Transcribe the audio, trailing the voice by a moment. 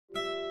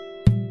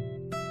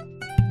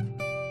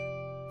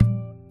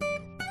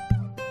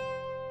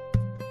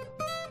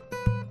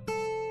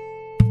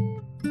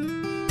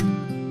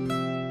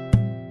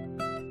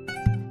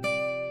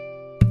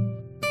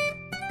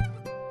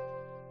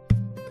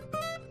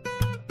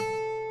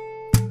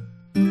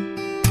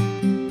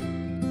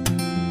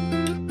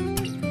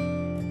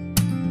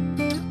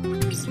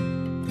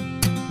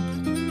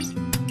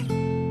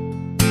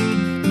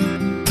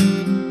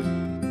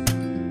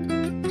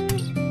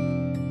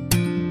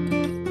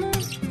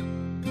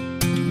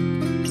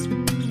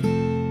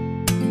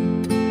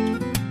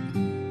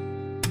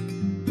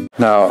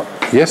Now,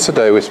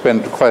 yesterday we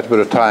spent quite a bit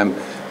of time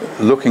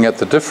looking at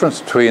the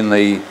difference between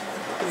the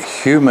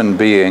human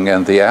being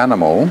and the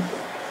animal,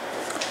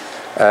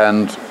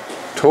 and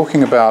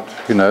talking about,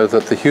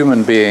 that the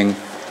human being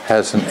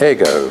has an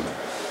ego.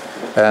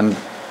 And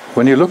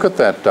when you look at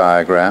that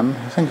diagram,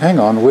 you think, hang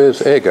on,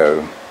 where's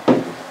ego?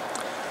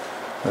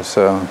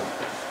 So,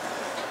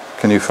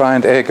 can you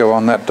find ego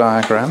on that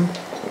diagram?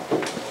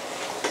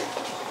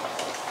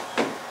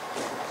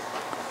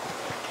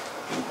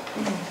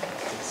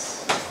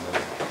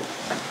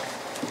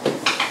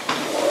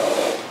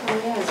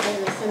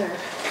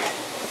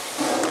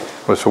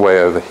 Was way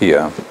over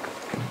here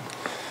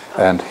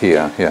and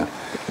here, yeah.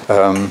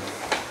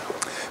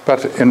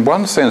 But in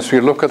one sense, if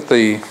you look at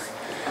these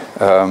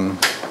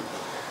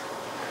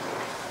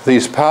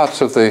parts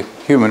of the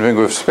human being,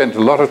 we've spent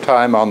a lot of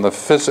time on the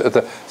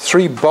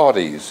three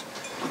bodies: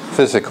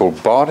 physical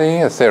body,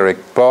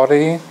 etheric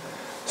body,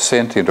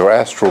 sentient or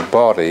astral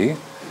body,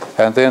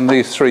 and then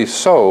these three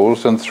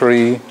souls and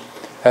three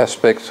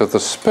aspects of the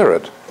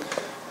spirit.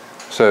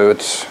 So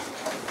it's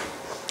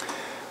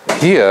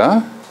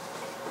here.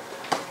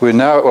 I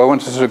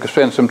want to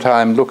spend some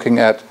time looking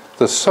at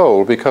the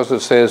soul, because it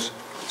says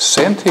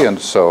sentient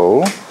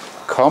soul,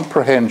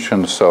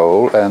 comprehension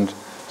soul, and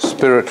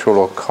spiritual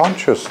or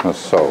consciousness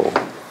soul.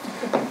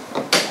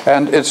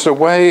 And it's a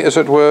way, as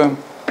it were,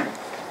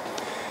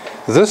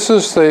 this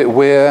is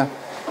where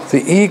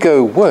the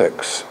ego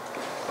works.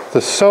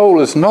 The soul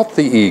is not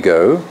the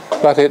ego,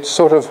 but it's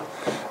sort of,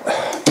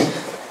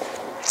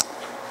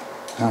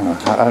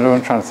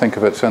 I'm trying to think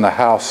of it in a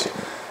house.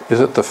 Is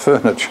it the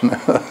furniture?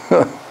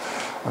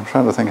 I'm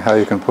trying to think how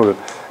you can put it.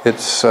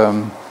 It's,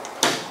 no,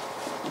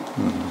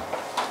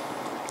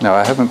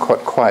 I haven't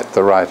quite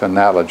the right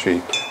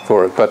analogy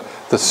for it, but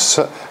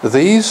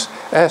these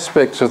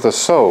aspects of the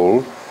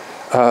soul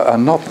are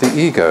not the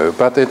ego,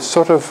 but it's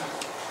sort of,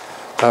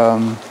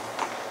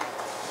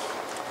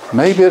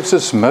 maybe it's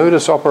this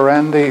modus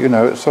operandi,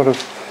 it's sort of,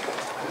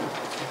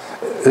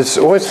 it's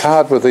always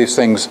hard with these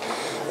things,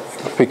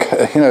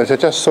 because, to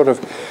just sort of,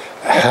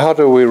 how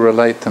do we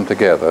relate them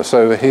together?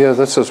 So here,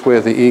 this is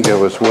where the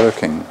ego is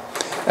working.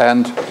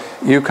 And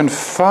you can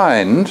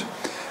find,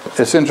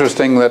 it's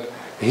interesting that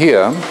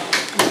here,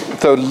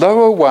 the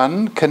lower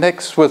one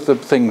connects with the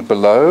thing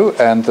below,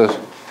 and the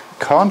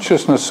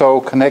consciousness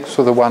soul connects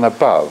with the one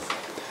above.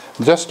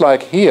 Just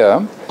like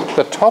here,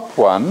 the top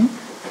one,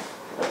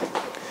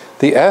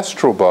 the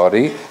astral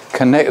body,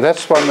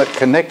 that's one that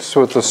connects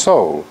with the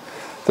soul.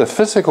 The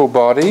physical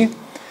body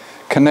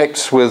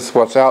connects with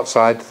what's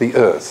outside the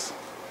earth.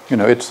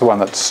 It's the one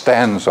that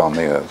stands on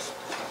the earth.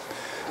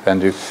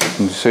 And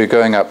so you're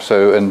going up,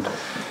 so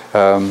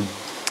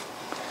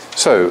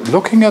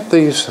looking at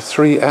these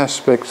three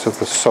aspects of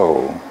the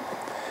soul,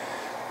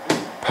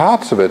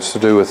 parts of it's to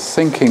do with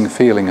thinking,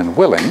 feeling, and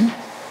willing,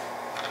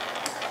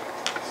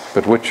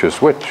 but which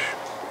is which?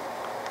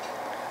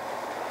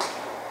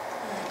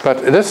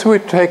 But this we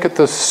take at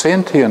the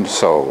sentient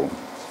soul.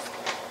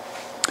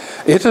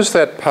 It is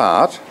that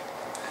part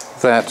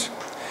that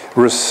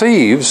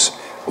receives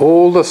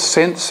all the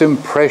sense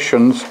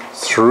impressions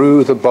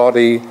through the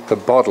body, the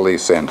bodily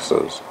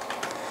senses.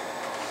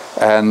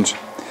 And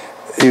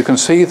you can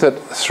see that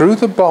through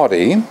the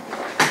body,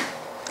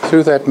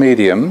 through that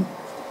medium,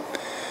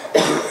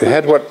 you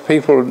had what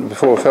people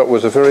before felt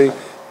was a very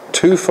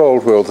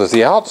twofold world. There's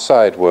the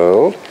outside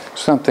world,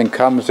 something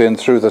comes in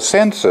through the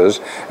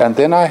senses, and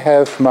then I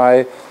have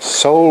my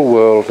soul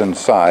world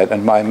inside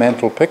and my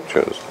mental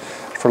pictures.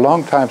 For a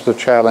long time, the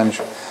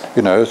challenge,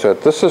 is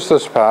that this is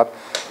this part,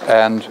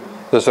 and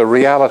there's a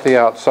reality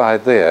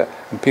outside there.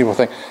 And people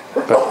think,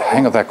 but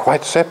hang on, they're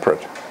quite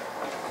separate.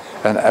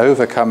 And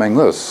overcoming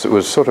this, it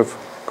was sort of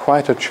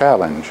quite a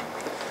challenge.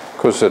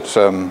 Because it's,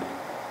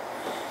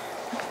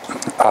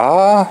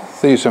 are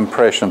these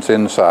impressions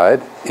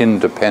inside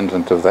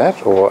independent of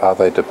that, or are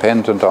they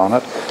dependent on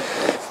it?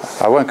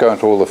 I won't go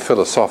into all the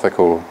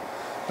philosophical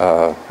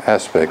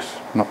aspects.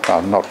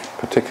 I'm not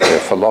particularly a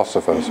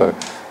philosopher,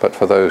 but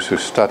for those who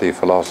study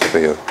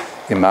philosophy of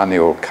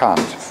Immanuel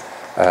Kant,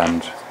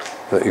 and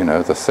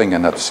the thing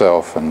in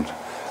itself, and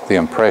the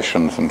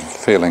impressions and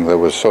feeling, there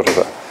was sort of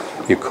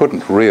you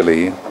couldn't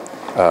really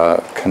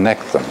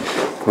connect them.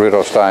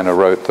 Rudolf Steiner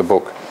wrote the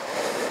book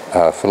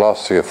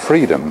Philosophy of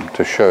Freedom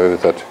to show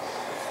that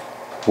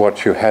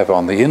what you have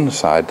on the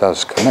inside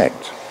does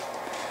connect.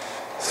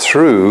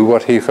 Through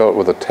what he felt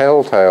with the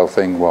telltale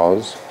thing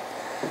was,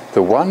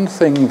 the one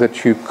thing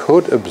that you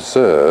could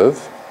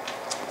observe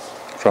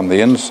from the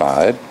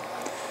inside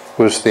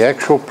was the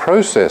actual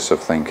process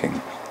of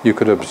thinking. You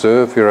could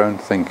observe your own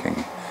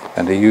thinking.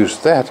 And he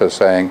used that as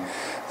saying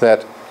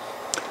that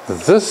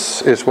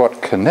this is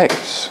what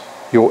connects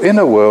your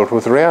inner world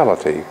with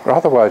reality.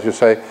 Otherwise you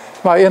say,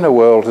 my inner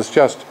world is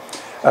just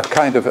a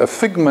kind of a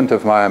figment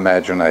of my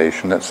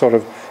imagination. It's sort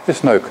of,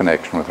 there's no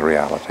connection with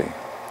reality.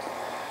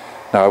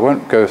 Now I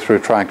won't go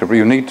through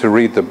you need to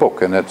read the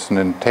book, and it's an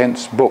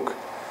intense book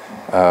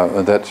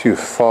that you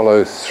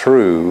follow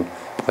through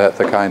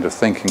the kind of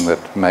thinking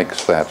that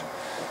makes that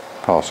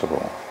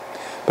possible.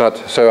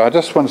 But so I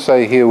just want to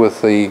say here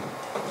with the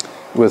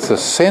with the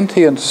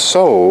sentient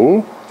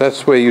soul,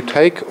 that's where you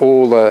take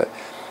all the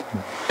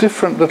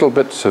different little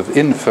bits of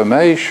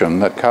information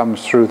that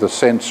comes through the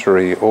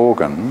sensory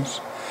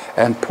organs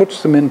and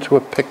puts them into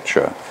a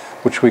picture,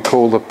 which we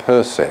call the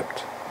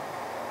percept.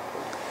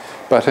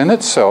 But in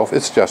itself,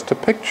 it's just a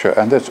picture,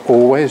 and it's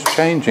always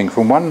changing.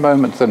 From one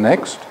moment to the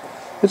next,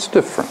 it's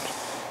different.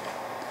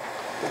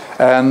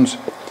 And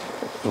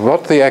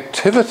what the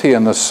activity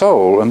in the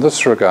soul in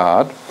this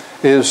regard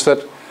is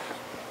that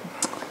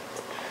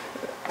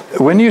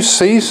when you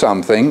see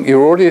something,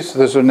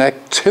 there's an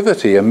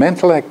activity, a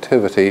mental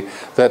activity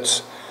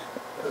that's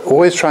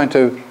always trying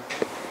to,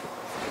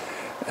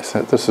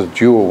 this is a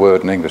dual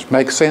word in English,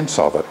 make sense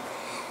of it.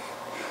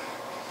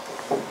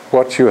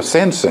 What you're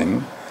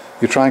sensing,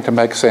 you're trying to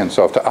make sense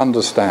of, to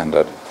understand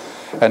it.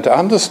 And to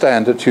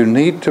understand it, you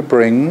need to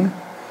bring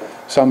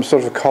some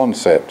sort of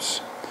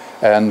concepts.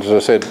 And as I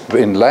said,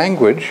 in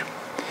language,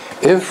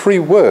 every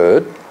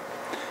word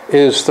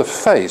is the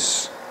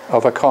face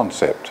of a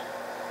concept.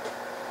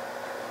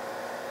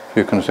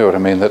 You can see what I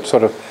mean. That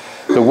sort of,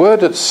 the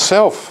word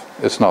itself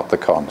is not the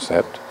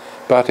concept,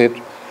 but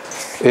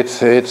it's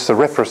the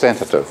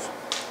representative.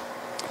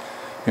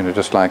 You know,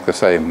 just like they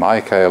say,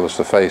 Michael is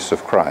the face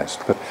of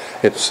Christ. But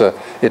it's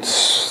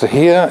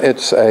here.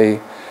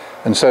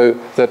 And so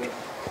that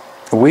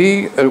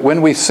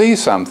when we see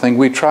something,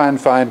 we try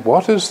and find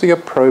what is the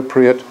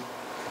appropriate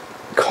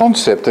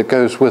concept that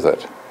goes with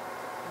it.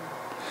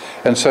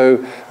 And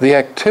so the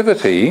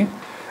activity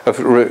of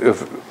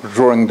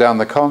drawing down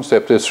the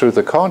concept is through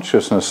the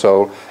consciousness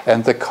soul,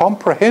 and the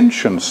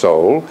comprehension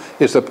soul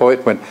is the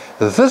point when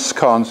this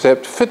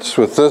concept fits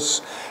with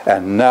this,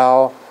 and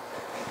now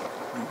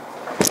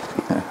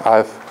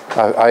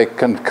I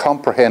can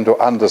comprehend or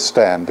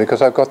understand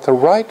because I've got the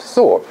right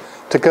thought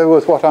to go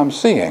with what I'm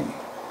seeing.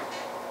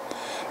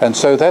 And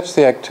so that's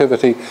the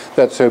activity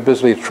that's so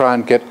busily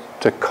trying to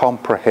get to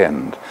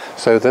comprehend.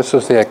 So this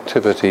is the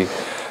activity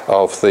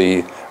of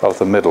the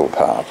middle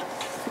part.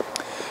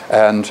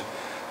 And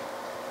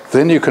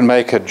then you can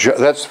make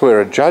that's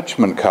where a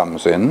judgment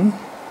comes in,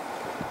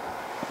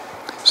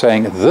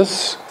 saying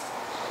this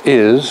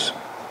is,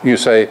 you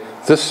say,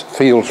 this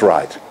feels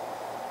right.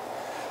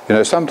 You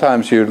know,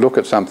 sometimes you look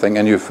at something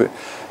and you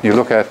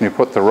look at it and you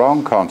put the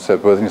wrong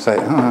concept with it and you say,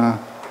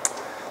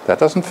 that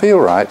doesn't feel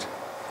right.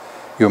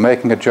 You're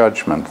making a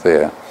judgment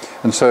there.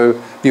 And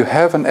so you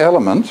have an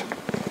element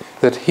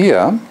that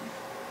here,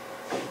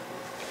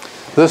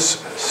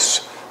 this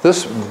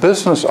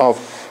business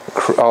of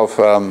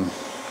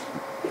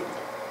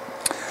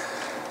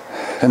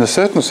in a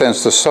certain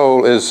sense, the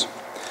soul is,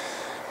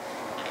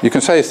 you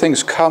can say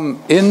things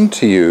come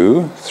into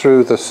you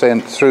through the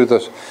sense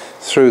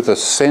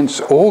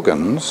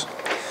organs,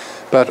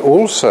 but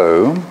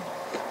also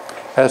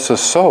as a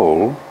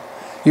soul,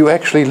 you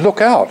actually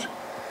look out,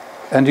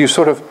 and you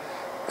sort of,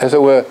 as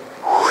it were,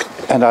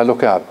 and I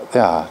look out,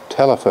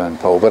 telephone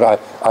pole, but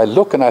I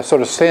look and I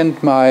sort of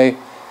send my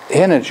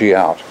energy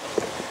out.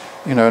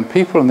 You know, and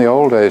people in the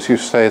old days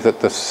used to say that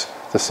the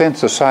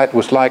sense of sight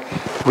was like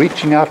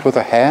reaching out with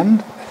a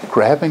hand,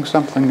 grabbing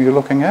something you're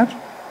looking at.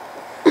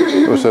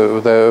 It was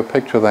a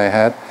picture they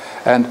had.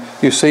 And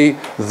you see,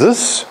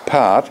 this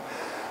part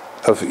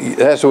of,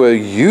 as we're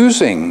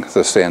using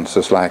the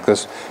senses like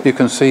this, you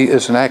can see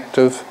is an act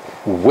of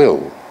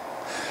will.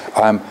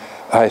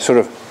 I sort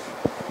of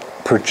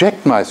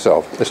project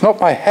myself. It's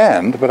not my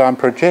hand, but I'm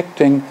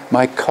projecting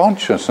my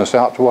consciousness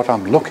out to what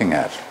I'm looking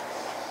at.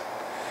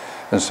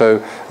 And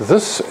so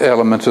this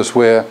element is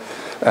where,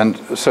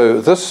 and so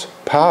this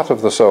part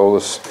of the soul,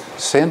 this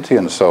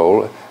sentient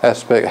soul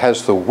aspect,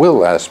 has the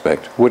will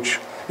aspect, which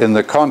in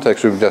the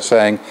context we were just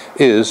saying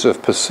is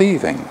of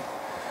perceiving.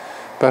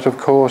 But of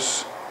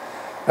course,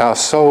 our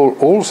soul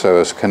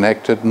also is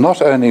connected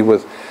not only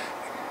with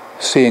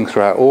seeing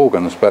through our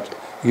organs, but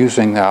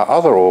using our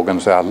other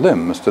organs, our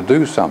limbs, to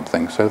do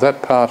something. So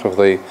that part of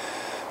the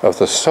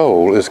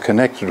soul is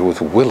connected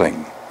with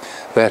willing.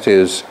 That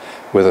is,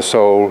 where the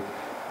soul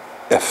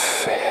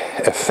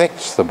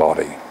affects the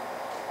body.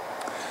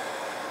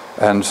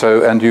 And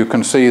so, and you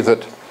can see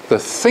that the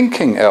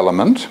thinking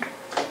element,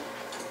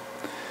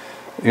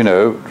 you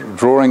know,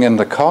 drawing in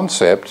the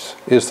concepts,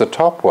 is the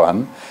top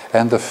one,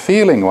 and the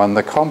feeling one,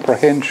 the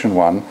comprehension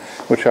one,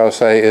 which I'll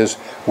say is,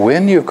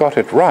 when you've got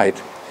it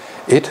right,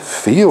 it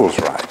feels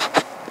right.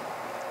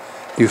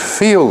 You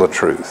feel the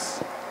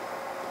truth.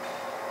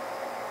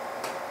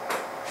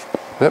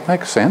 Does that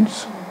make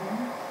sense?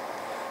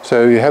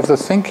 So you have the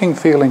thinking,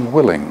 feeling,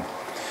 willing.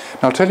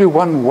 Now I'll tell you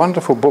one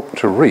wonderful book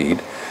to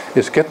read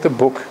is get the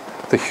book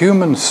The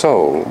Human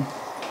Soul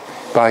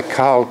by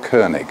Karl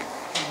Koenig.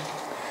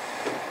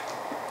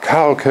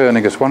 Karl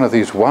Koenig is one of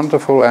these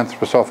wonderful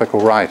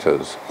anthroposophical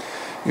writers.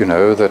 You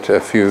know, that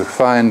if you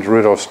find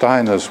Rudolf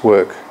Steiner's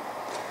work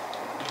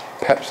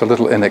perhaps a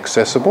little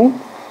inaccessible,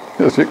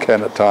 as you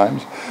can at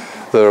times,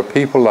 there are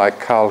people like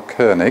Karl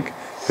Koenig,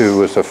 who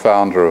was the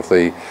founder of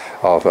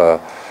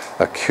a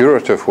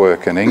curative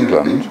work in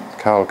England.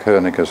 Karl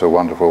Koenig is a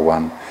wonderful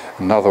one.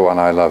 Another one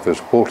I love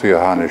is Walter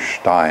Johannes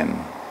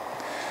Stein,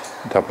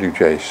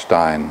 W.J.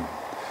 Stein.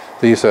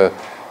 These are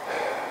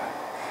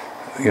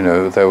you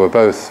know, they were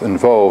both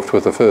involved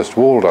with the first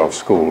Waldorf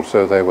school,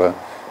 so they were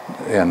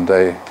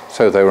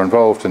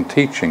involved in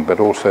teaching, but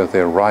also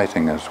their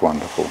writing is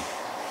wonderful.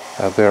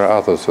 There are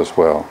others as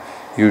well.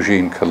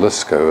 Eugene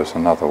Kalisko is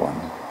another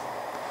one.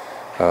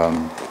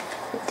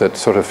 That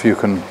sort of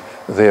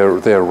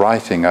their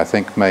writing, I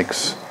think,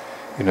 makes,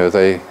 you know,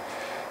 they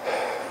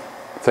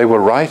were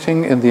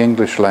writing in the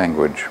English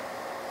language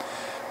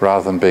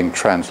rather than being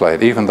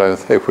translated. Even though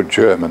they were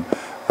German,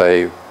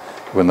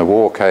 when the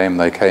war came,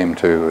 they came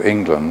to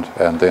England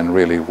and then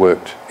really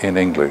worked in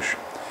English.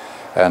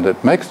 And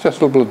it makes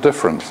just a little bit of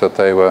difference that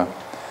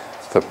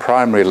the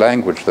primary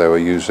language they were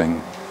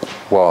using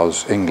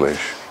was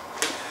English.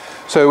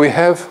 So we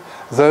have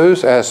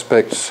those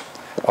aspects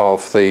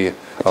of the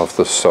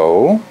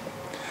soul.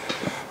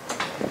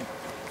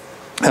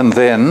 And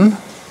then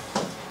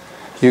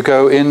you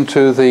go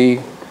into the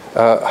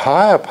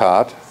higher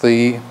part,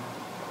 the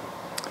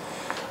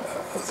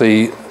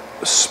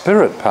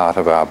spirit part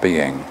of our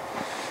being.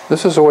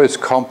 This is always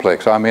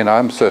complex. I mean,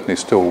 I'm certainly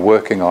still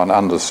working on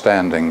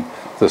understanding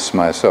this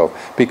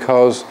myself,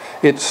 because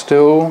it's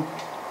still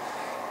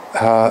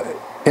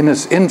in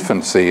its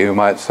infancy, you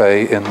might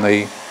say, in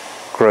the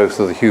growth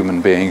of the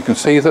human being. You can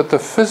see that the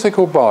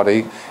physical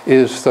body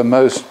is the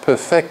most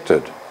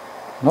perfected.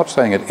 I'm not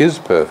saying it is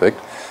perfect,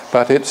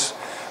 but it's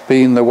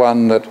been the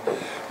one that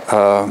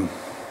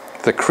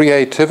the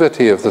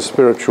creativity of the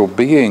spiritual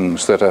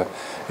beings that are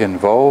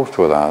involved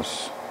with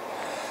us,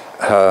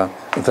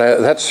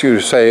 that's, you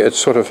say,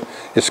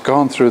 it's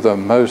gone through the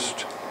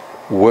most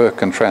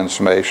work and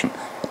transformation.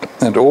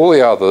 And all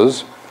the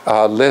others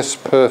are less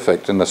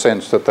perfect in the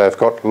sense that they've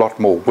got a lot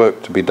more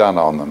work to be done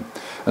on them.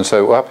 And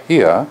so up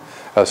here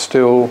are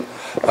still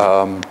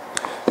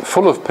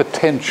full of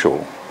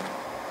potential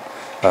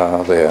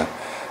there.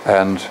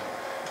 And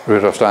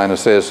Rudolf Steiner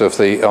says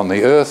on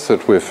the earth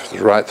that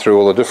we've right through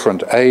all the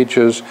different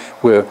ages,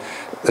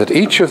 that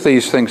each of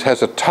these things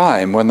has a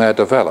time when they're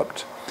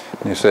developed.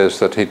 And he says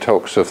that he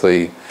talks of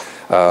the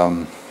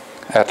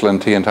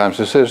Atlantean times.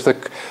 He says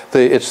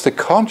it's the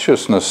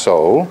consciousness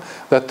soul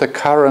that the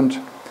current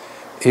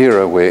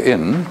era we're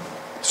in,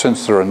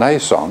 since the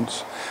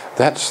Renaissance,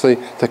 that's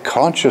the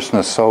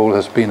consciousness soul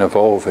has been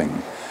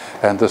evolving.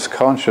 And this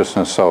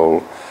consciousness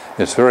soul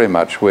is very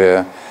much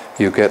where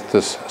you get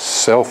this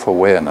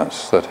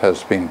self-awareness that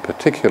has been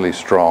particularly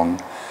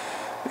strong,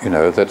 you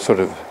know, that sort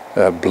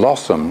of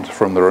blossomed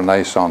from the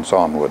Renaissance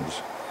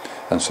onwards.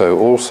 And so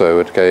also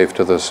it gave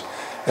to this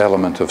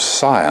element of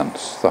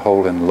science, the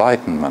whole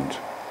Enlightenment.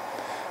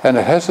 And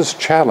it has its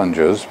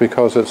challenges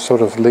because it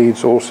sort of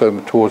leads also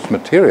towards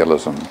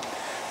materialism,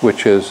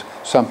 which is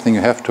something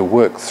you have to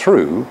work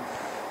through.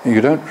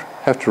 You don't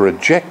have to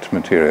reject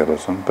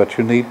materialism, but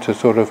you need to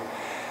sort of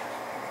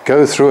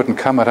go through it and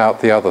come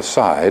out the other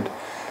side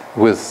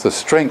with the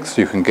strength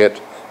you can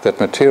get that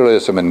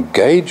materialism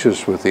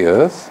engages with the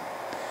earth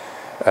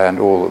and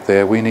all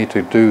there. We need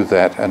to do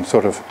that and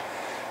sort of,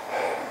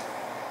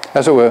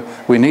 as it were,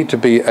 we need to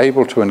be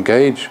able to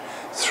engage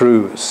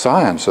through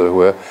science, as it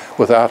were,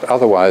 without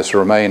otherwise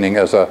remaining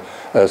as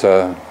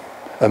a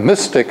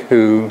mystic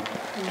who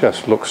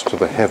just looks to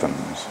the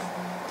heavens.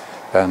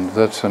 And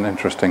that's an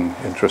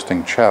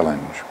interesting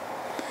challenge.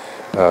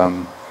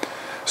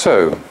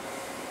 So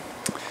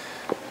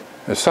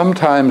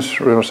sometimes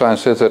real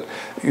science says that,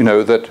 you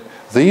know, that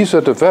these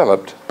are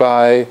developed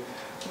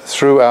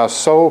through our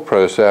soul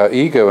process, our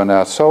ego and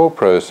our soul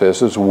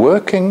processes,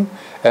 working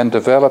and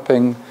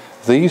developing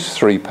these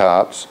three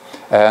parts,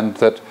 and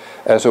that,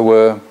 as it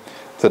were,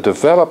 the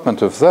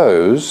development of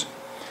those,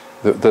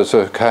 there's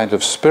a kind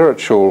of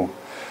spiritual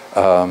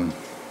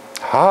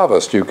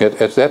harvest you get.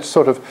 That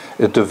sort of,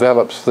 it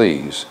develops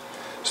these.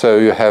 So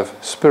you have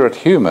spirit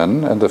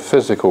human and the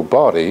physical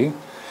body,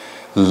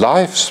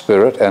 life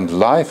spirit and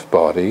life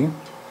body,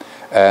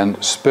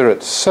 and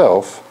spirit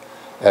self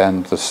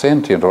and the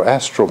sentient or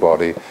astral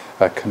body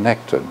are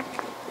connected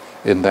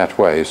in that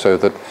way, so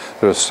that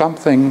there is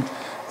something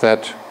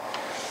that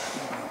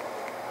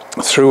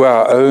through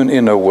our own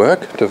inner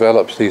work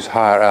develops these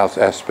higher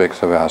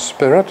aspects of our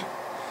spirit,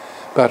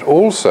 but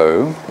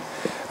also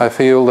I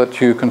feel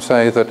that you can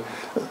say that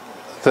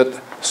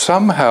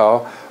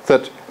somehow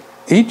that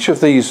each of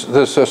these,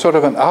 there's a sort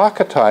of an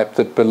archetype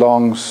that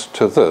belongs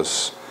to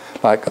this.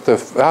 Like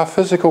our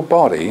physical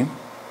body,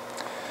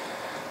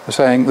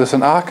 saying there's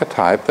an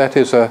archetype that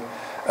is a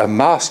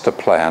master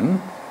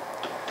plan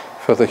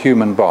for the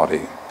human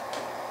body,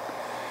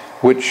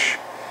 which,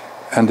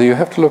 and you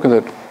have to look at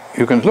it,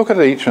 you can look at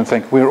it each and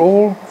think we're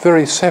all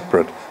very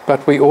separate,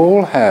 but we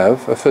all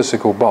have a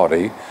physical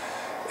body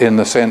in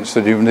the sense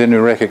that then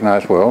you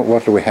recognize, well,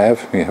 what do we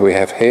have? We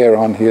have hair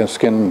on here,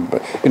 skin,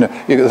 you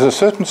know, there's a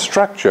certain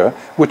structure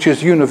which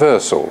is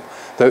universal.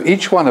 Though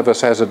each one of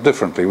us has it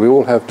differently. We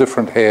all have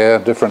different hair,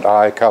 different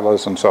eye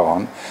colors and so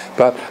on.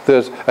 But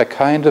there's a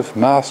kind of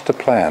master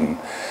plan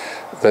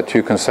that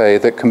you can say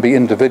that can be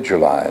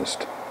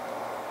individualized.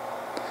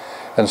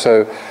 And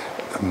so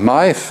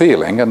my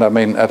feeling, and I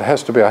mean it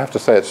has to be, I have to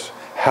say it's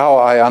how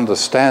I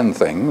understand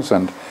things,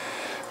 and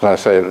I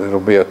say it'll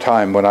be a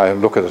time when I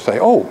look at it and say,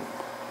 oh,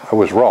 I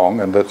was wrong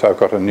and that I've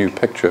got a new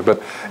picture,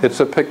 but it's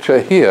a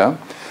picture here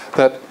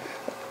that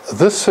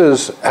this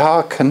is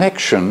our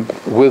connection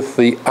with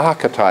the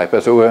archetype,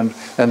 as it were,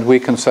 and we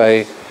can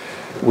say,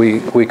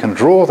 we can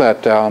draw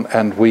that down,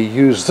 and we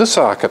use this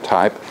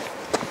archetype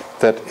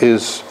that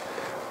is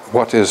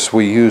what is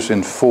we use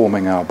in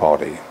forming our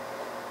body.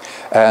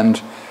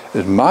 And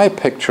my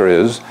picture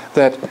is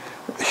that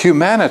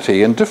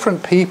humanity and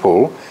different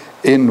people,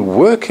 in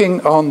working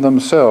on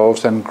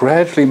themselves and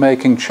gradually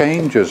making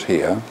changes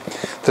here,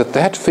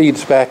 that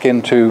feeds back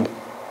into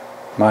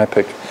my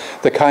picture,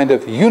 the kind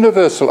of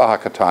universal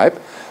archetype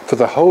for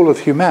the whole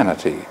of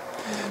humanity.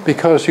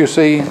 Because you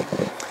see,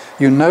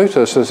 you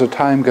notice as the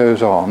time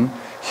goes on,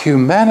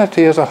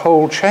 humanity as a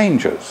whole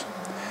changes.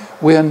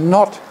 We are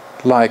not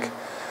like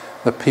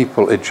the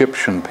people,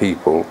 Egyptian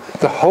people.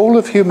 The whole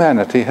of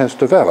humanity has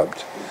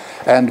developed.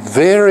 And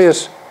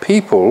various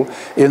people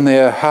in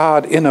their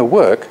hard inner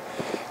work,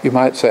 you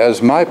might say,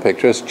 as my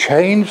picture, has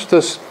changed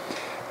this,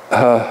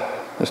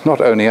 it's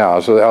not only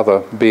ours, the other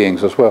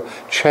beings as well,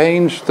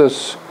 changed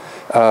this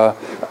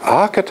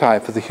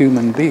archetype of the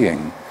human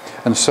being.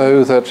 And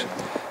so that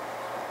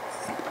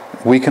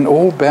we can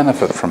all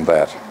benefit from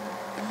that.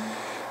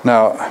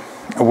 Now,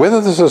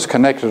 whether this is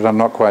connected, I'm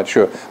not quite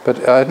sure,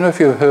 but I don't know if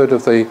you've heard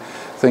of the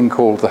thing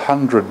called the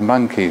 100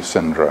 monkey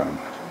syndrome.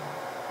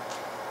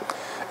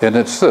 And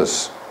it's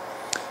this,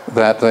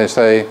 that they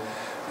say,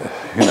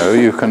 you know,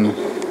 you can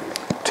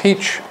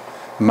teach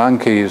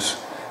monkeys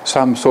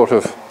some sort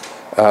of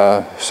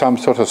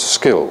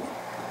skill.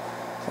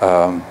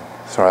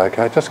 Sorry,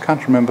 I just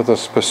can't remember the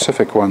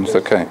specific ones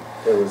that came.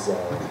 There was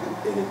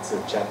it's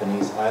a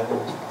Japanese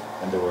island,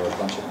 and there were a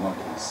bunch of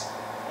monkeys,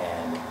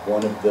 and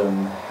one of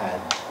them had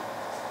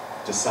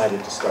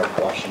decided to start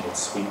washing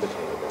its sweet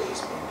potato that it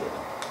was being given.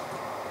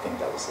 I think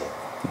that was it.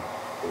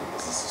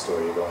 Is this the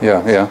story you're going?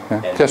 Yeah.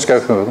 And just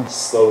go further.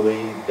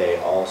 Slowly, they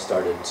all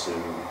started to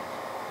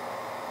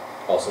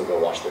also go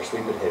wash their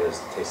sweet potatoes.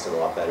 It tasted a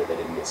lot better. They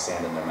didn't get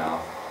sand in their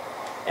mouth.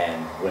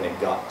 And when it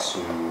got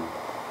to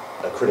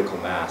a critical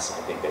mass,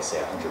 I think they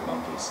say 100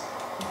 monkeys,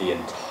 the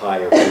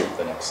entire group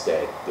the next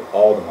day,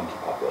 all the monkey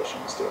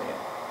population was doing it.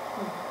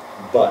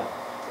 But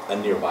a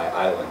nearby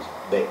island,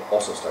 they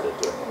also started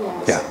doing it on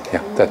the same day.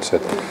 Yeah, that's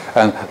it.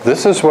 And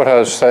this is what I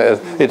was saying.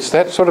 It's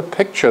that sort of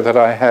picture that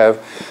I have,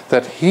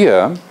 that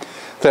here,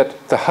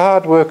 that the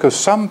hard work of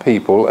some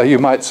people, you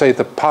might say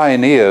the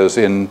pioneers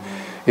in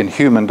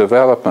human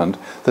development,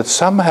 that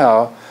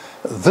somehow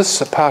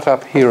this part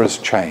up here has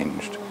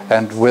changed,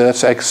 and where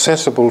it's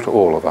accessible to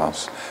all of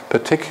us.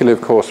 Particularly,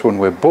 of course, when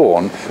we're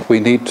born, we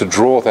need to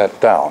draw that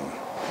down,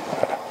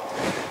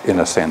 in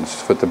a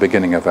sense, for the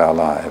beginning of our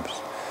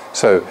lives.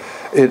 So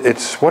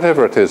it's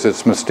whatever it is,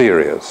 it's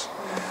mysterious.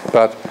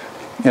 But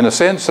in a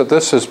sense that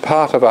this is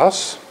part of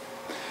us,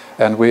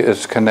 and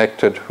it's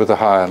connected with a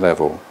higher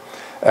level.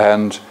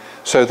 And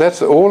so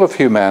that's all of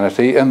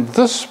humanity. And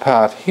this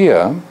part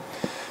here,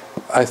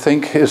 I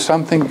think, is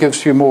something that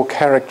gives you more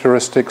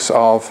characteristics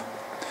of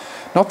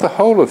not the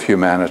whole of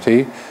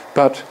humanity,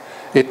 but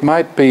it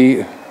might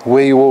be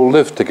where you all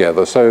live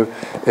together. So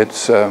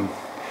it's,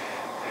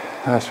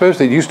 I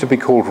suppose it used to be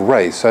called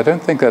race. I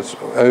don't think that's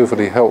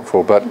overly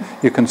helpful, but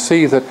you can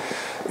see that,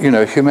 you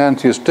know,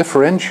 humanity is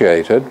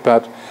differentiated,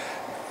 but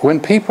when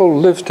people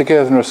live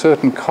together in a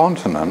certain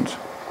continent,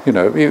 you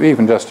know,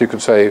 even just you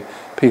could say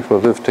people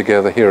live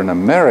together here in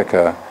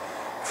America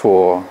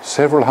for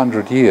several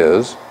hundred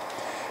years,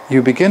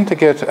 you begin to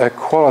get a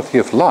quality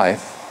of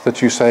life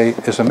that you say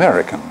is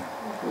American.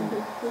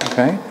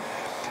 Okay?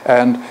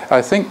 And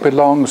I think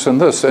belongs in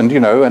this. And, you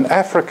know, an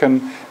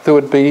African, there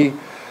would be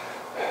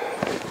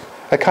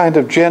a kind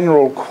of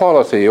general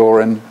quality,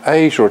 or in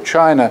Asia or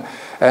China,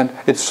 and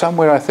it's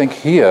somewhere, I think,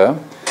 here,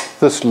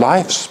 this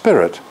life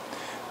spirit,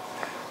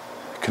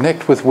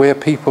 connect with where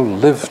people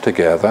live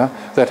together,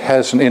 that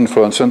has an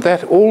influence. And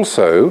that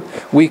also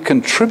we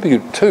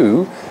contribute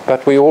to,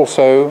 but we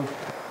also,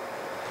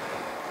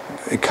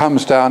 it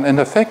comes down and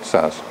affects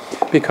us.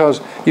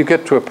 Because you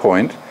get to a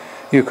point,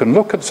 you can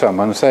look at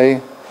someone and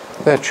say,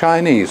 they're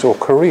Chinese or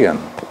Korean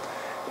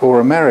or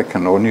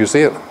American or New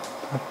Zealand.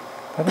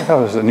 I don't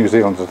know if New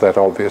Zealand is that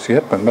obvious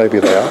yet, but maybe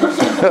they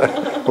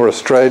are. Or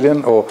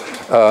Australian or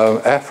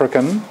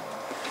African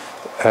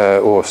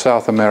or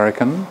South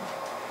American.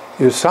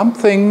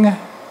 Something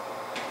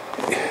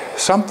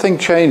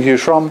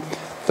changes from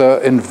the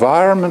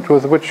environment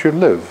with which you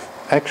live,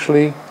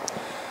 actually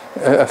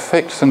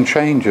affects and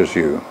changes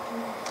you.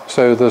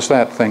 So there's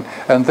that thing.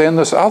 And then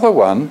this other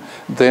one,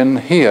 then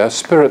here,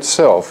 spirit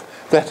self,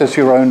 that is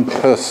your own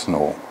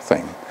personal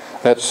thing.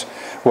 That's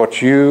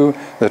what you,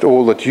 that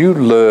all that you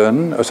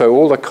learn, so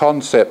all the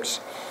concepts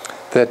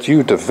that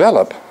you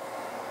develop,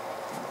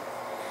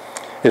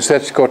 is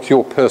that's got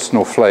your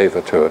personal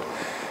flavor to it.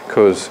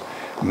 Because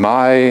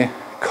my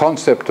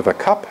concept of a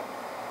cup,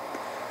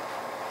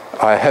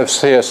 I have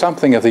here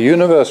something of the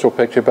universal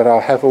picture, but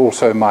I'll have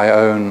also my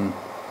own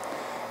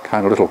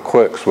kind of little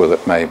quirks with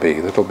it,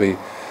 maybe. That'll be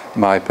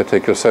my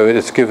particular, so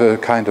it's give a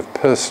kind of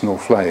personal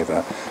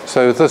flavor.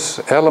 So this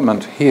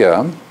element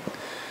here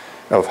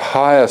of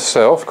higher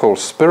self called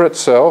spirit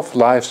self,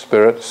 life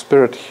spirit,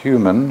 spirit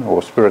human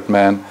or spirit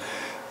man.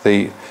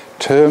 The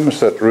terms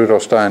that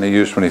Rudolf Steiner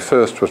used when he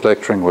first was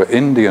lecturing were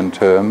Indian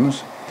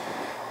terms.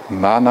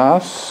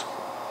 Manas,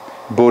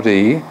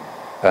 Buddhi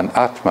and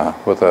Atma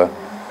were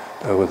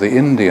the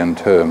Indian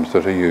terms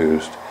that are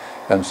used.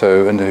 And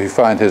so, and if you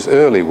find his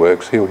early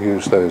works, he'll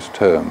use those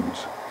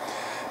terms.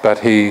 But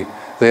he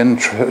then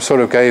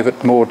sort of gave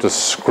it more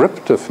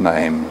descriptive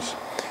names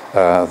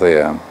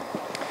there.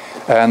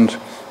 And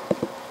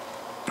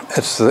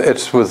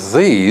it's with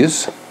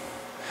these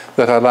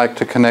that I like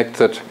to connect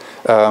that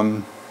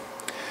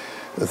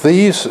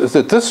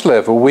at this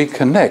level we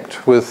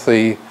connect with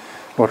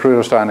what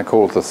Rudolf Steiner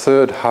called the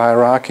third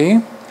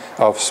hierarchy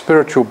of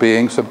spiritual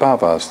beings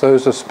above us.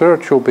 Those are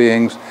spiritual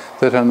beings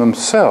that in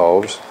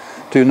themselves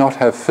do not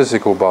have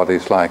physical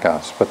bodies like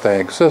us, but they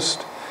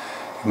exist.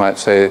 You might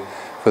say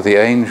for the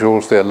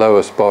angels, their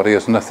lowest body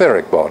is an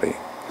etheric body.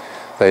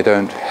 They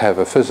don't have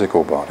a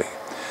physical body.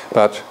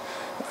 But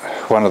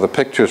one of the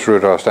pictures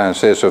Rudolf Steiner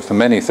says of the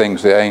many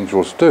things the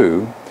angels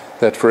do,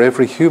 that for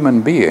every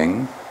human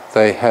being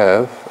they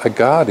have a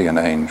guardian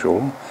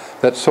angel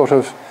that sort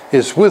of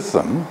is with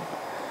them,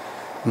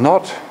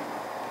 not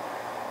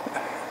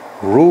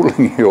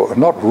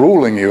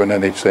ruling you in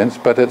any sense,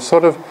 but it's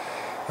sort of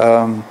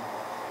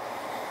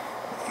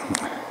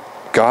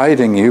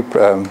guiding you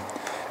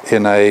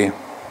in a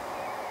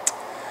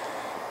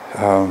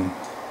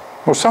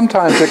well,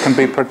 sometimes it can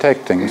be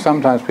protecting.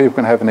 Sometimes people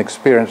can have an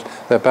experience,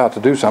 they're about to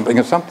do something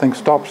and something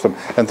stops them,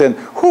 and then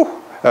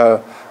whoo,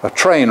 a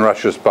train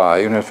rushes by.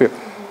 You know,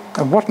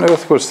 and what on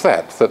earth was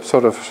that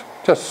sort of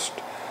just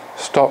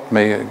stopped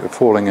me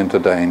falling into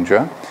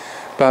danger?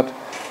 But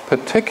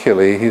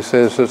particularly, he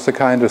says, it's the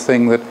kind of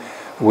thing that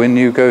when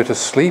you go to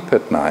sleep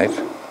at night,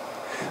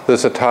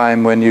 there's a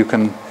time when you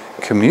can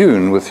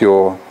commune with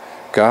your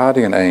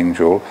guardian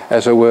angel,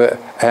 as it were,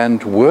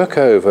 and work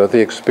over the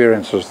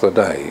experiences of the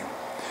day.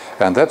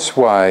 And that's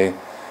why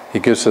he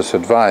gives us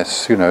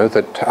advice, you know,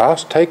 that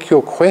take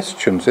your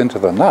questions into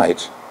the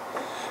night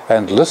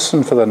and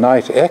listen for the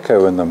night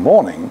echo in the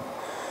morning,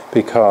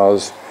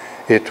 because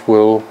it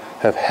will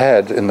have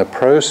had in the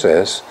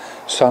process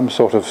some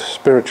sort of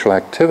spiritual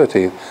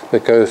activity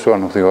that goes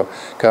on with your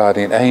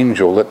guardian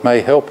angel that may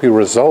help you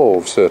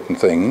resolve certain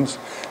things,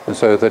 and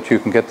so that you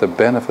can get the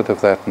benefit of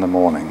that in the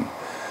morning.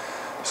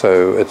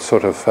 So it's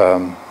sort of,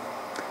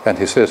 and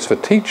he says for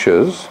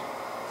teachers,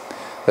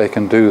 they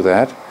can do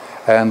that.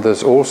 And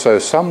there's also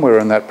somewhere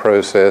in that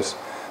process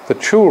the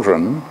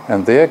children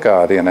and their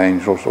guardian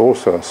angels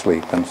also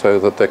asleep, and so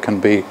that there can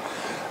be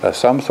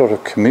some sort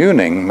of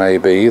communing,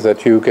 maybe,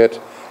 that you get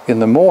in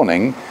the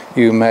morning.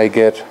 You may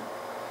get,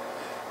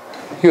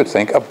 you'd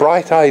think, a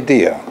bright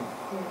idea.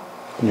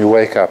 And you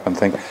wake up and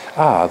think,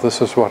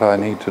 this is what I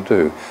need to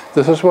do.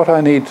 This is what I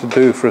need to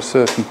do for a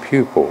certain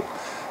pupil.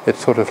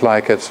 It's sort of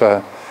like it's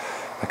a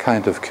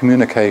kind of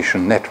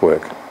communication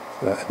network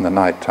in the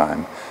night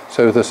time.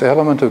 So this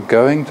element of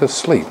going to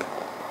sleep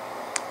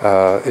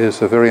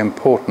is a very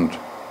important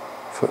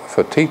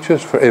for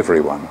teachers, for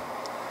everyone.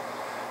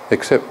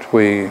 Except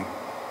we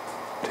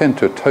tend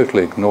to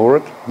totally ignore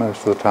it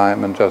most of the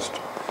time and just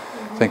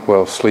think,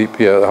 well, sleep,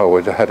 yeah,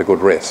 we had a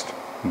good rest.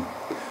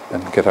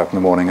 And get up in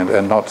the morning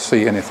and not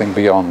see anything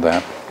beyond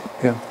that.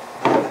 Yeah.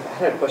 I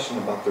had a question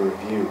about the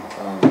review.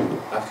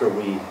 After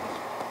we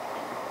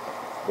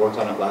worked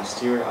on it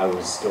last year, I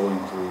was going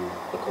through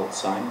occult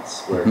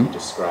science, where he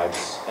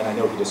describes, and I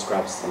know he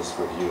describes this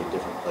review in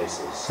different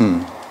places.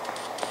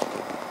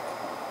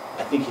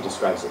 I think he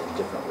describes it in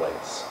different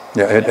ways.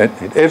 Yeah,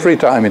 every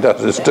time he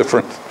does it's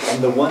different.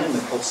 And the one in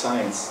occult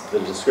science, the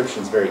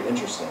description is very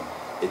interesting.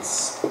 It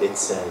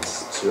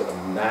says to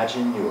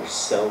imagine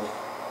yourself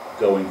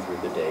going through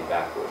the day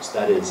backwards.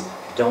 That is,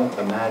 don't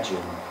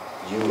imagine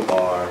you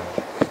are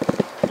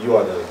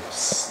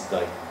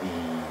the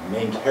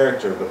main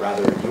character, but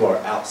rather you are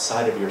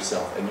outside of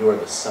yourself and you are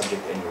the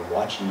subject and you're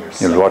watching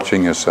yourself. You're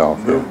watching yourself.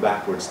 Move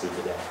backwards through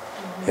the day.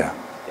 Yeah.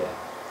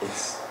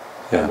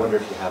 I wonder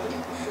if you have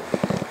anything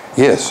different.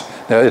 Yes.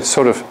 Now it's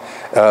sort of,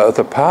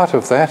 the part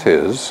of that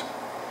is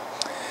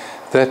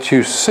that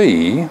you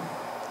see,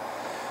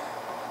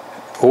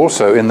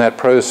 also in that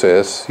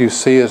process, you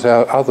see as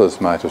how others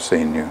might have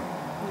seen you.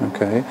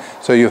 Okay?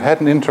 So you've had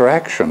an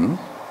interaction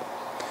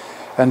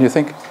and you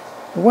think,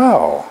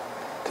 wow,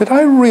 did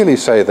I really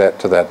say that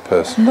to that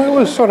person? That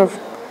was sort of,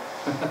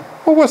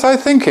 what was I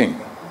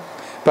thinking?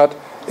 But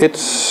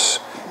it's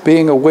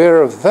being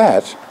aware of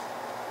that,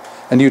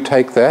 and you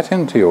take that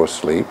into your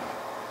sleep,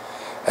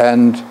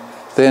 and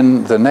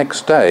then the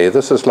next day,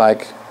 this is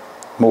like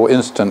more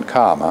instant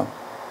karma,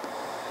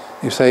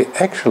 you say,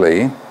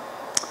 actually,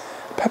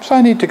 perhaps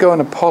I need to go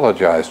and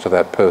apologize to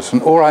that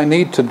person, or I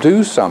need to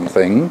do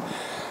something,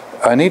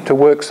 I need to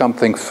work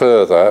something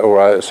further,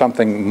 or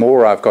something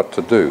more I've got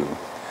to do.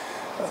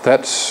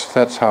 That's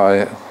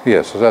how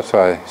that's how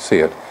I see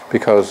it.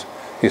 Because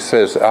he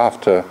says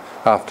after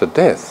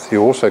death,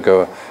 you also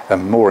go a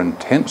more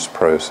intense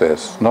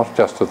process, not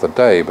just of the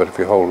day, but of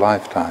your whole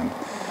lifetime,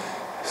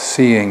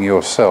 seeing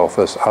yourself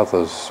as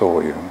others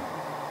saw you.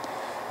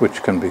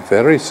 which can be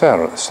very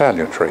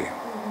salutary.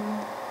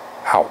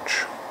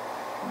 Ouch.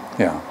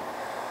 Yeah.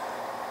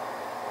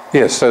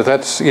 Yes, so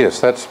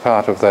that's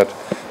part of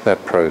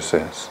that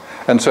process.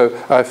 And so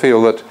I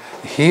feel that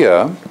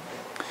here,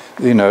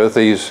 you know,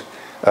 these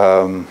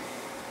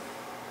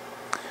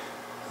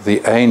the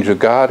angel,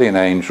 guardian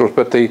angels,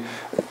 but the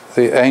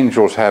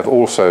angels have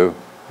also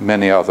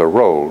many other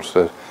roles.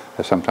 They're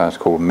sometimes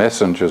called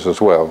messengers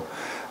as well,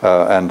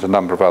 and a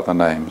number of other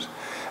names.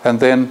 And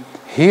then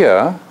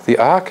here, the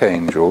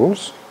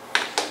archangels,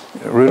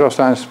 Rudolf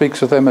Steiner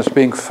speaks of them as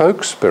being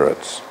folk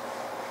spirits.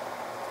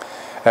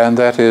 And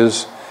that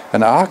is,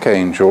 an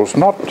archangel's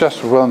not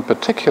just with one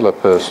particular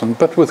person,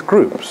 but with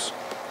groups,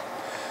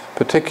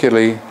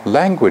 particularly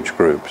language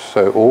groups.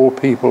 So all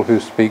people who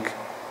speak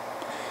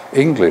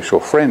English or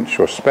French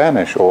or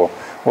Spanish or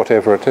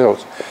whatever it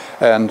is.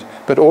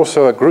 But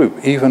also a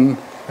group, even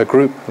a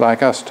group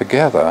like us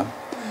together,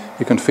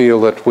 you can feel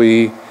that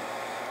we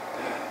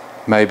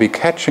may be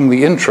catching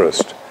the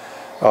interest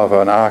of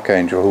an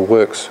archangel who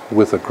works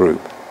with a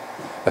group.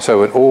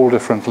 So at all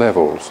different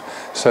levels.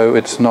 So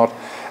it's not,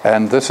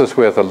 and this is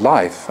where the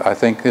life, I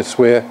think, is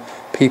where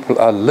people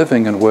are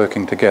living and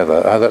working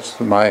together. That's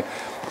my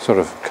sort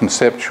of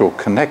conceptual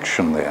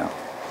connection there.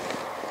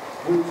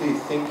 Would the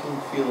thinking,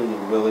 feeling,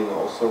 and willing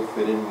also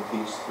fit in with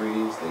these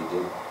three as they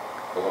did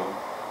belong?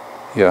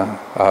 Yeah,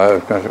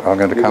 I'm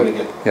going to come.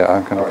 Yeah,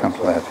 I'm going to come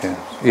to that.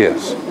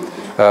 Yes.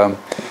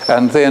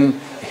 And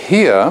then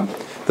here,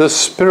 the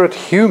spirit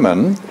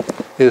human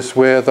is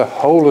where the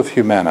whole of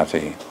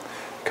humanity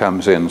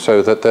comes in.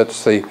 So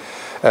that's the,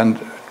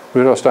 and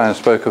Rudolf Steiner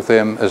spoke of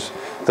them as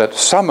that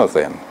some of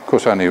them, of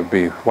course, only would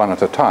be one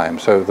at a time.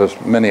 So there's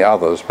many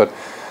others, but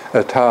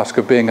a task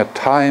of being a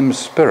time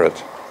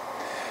spirit.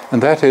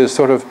 And that is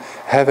sort of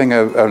having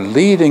a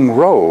leading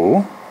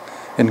role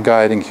in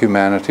guiding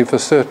humanity for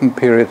certain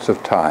periods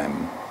of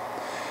time.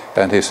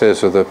 And he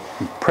says of the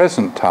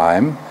present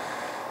time,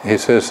 he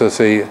says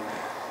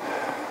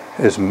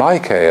is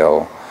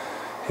Michael.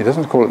 He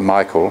doesn't call it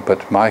Michael,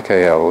 but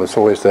Michael. It's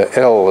always the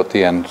L at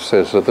the end,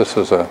 says that this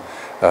is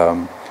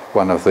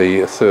one of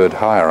the third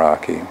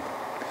hierarchy.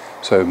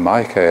 So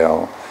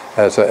Michael,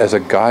 as a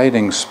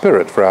guiding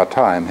spirit for our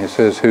time, he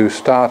says, who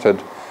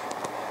started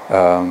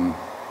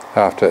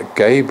after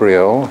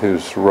Gabriel,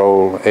 whose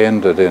role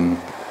ended in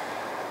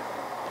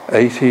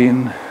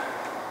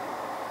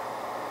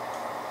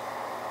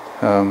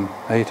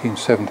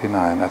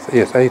 1879.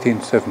 Yes,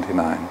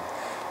 1879.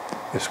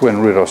 It's when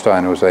Rudolf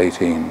Steiner was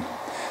 18.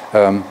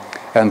 And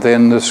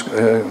then this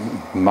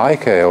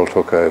Michael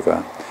took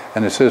over.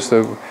 And it says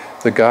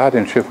the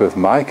guardianship of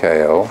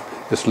Michael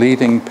is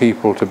leading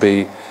people to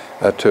be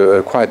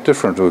quite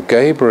different. With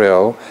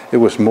Gabriel, it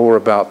was more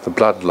about the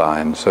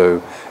bloodline.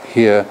 So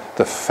here,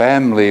 the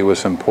family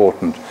was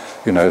important.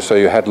 You know, so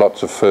you had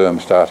lots of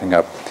firms starting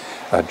up.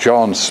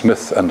 John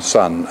Smith and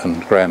son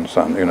and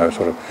grandson, you know,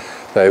 sort of,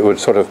 they would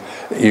sort of,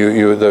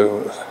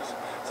 the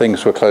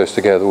things were close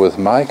together. With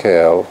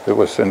Michael, it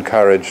was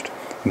encouraged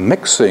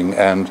mixing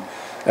and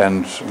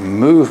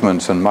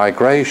movements and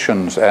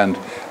migrations and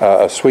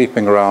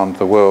sweeping around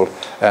the world.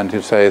 And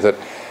to say that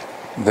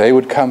they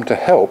would come to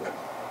help.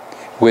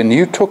 When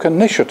you took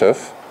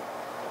initiative,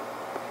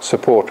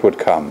 support would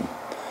come.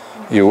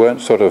 You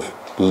weren't sort of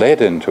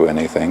led into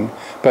anything,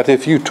 but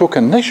if you took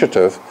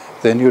initiative,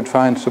 then you'd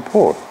find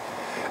support.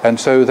 And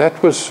so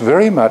that was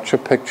very much a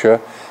picture.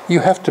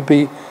 You have to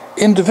be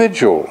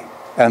individual,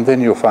 and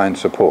then you'll find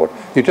support.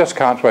 You just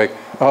can't wait,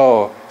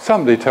 oh,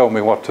 somebody tell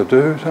me what to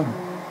do.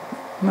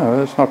 No,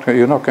 that's not.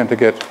 You're not going to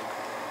get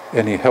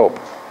any help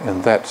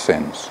in that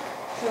sense.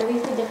 So are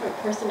these the different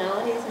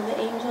personalities of the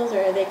angels,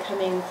 or are they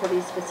coming for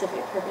these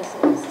specific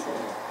purposes?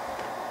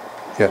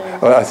 Yeah,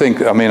 well,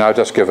 I mean, I'll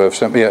just give a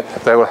simple,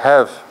 they will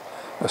have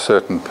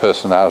certain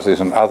personalities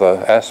and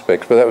other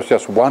aspects, but that was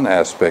just one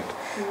aspect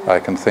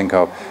I can think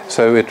of.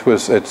 So I'm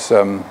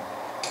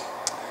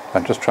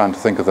just trying to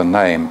think of the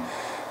name,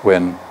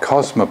 when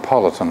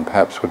cosmopolitan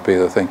perhaps would be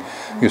the thing.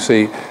 You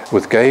see,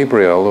 with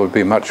Gabriel, there would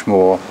be much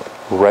more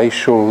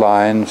racial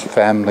lines,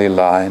 family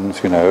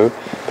lines, you know,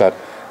 but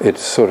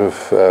it's sort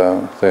of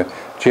the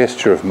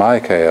gesture of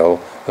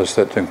Michael is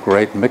that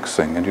great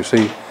mixing. And you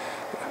see,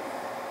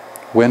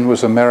 when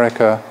was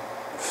America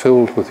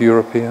filled with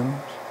Europeans?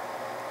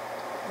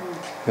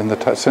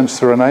 Since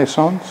the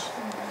Renaissance?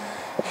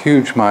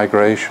 Huge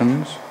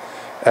migrations.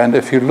 And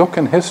if you look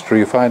in history,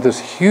 you find there's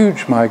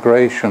huge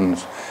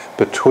migrations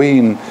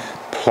between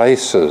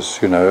places,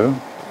 you know.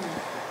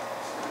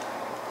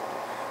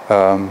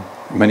 I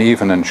mean,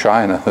 even in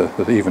China,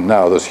 even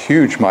now, there's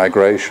huge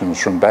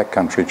migrations from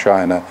backcountry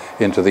China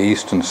into the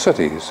eastern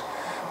cities.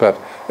 But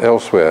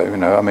elsewhere, you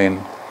know, I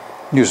mean,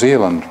 New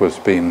Zealand was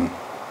been,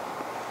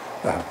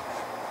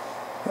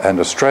 and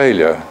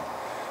Australia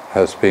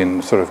has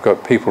been sort of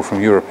got people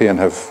from European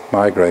have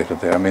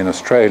migrated there. I mean,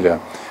 Australia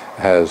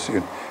has,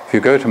 if you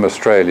go to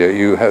Australia,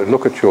 you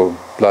look at your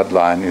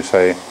bloodline, you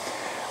say,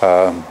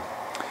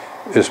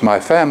 is my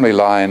family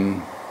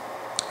line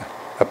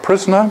a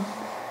prisoner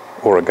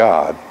or a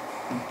guard?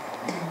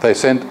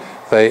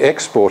 They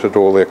exported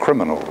all their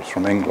criminals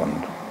from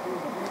England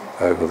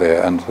over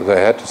there, and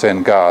they had to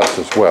send guards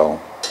as well.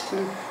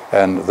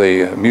 And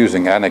the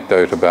amusing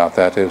anecdote about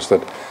that is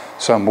that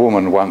some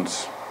woman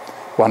once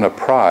won a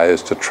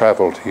prize to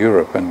travel to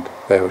Europe, and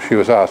she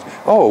was asked,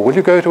 "Oh, will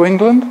you go to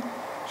England?"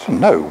 She said,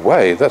 "No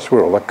way, that's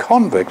where all the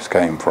convicts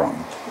came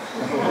from."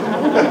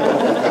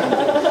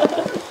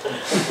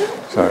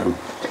 So,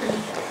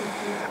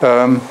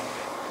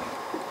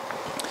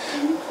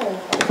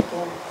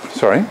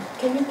 sorry?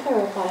 Can you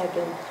clarify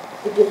again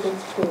the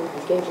difference between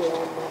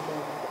Gabriel and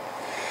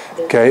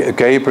Michael?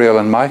 Gabriel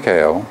and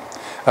Michael.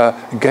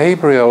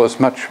 Gabriel is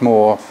much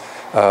more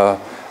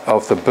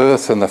of the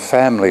birth and the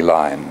family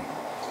line,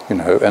 you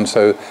know, and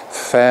so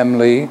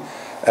family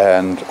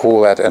and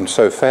all that, and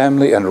so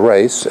family and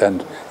race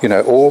and, you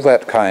know, all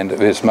that kind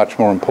of is much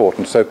more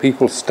important. So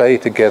people stay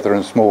together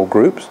in small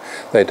groups,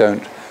 they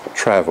don't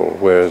travel,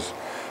 whereas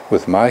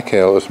with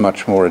Michael it's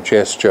much more a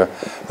gesture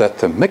that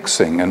the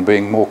mixing and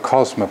being more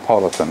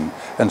cosmopolitan,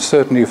 and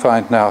certainly you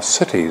find now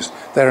cities,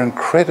 they're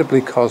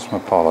incredibly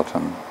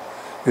cosmopolitan.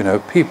 You know,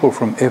 people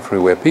from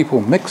everywhere, people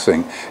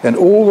mixing, and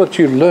all that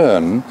you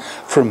learn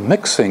from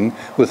mixing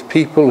with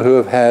people who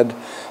have had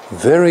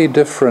very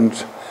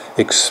different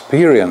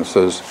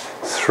experiences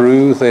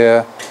through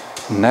their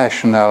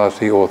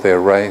nationality or their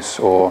race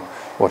or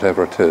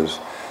whatever it is.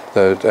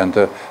 And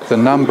the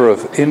number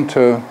of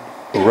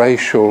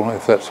interracial,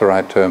 if that's the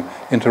right term,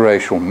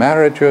 interracial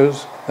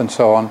marriages and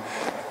so on,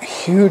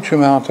 huge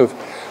amount of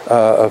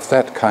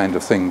that kind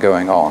of thing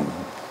going on.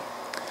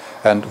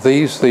 And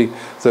the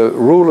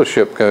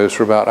rulership goes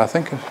for about, I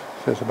think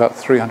it's about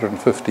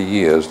 350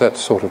 years, that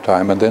sort of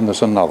time, and then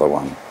there's another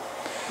one.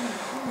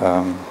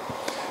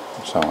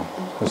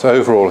 So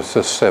overall it's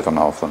just 7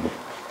 of them.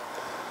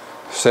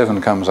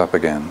 7 comes up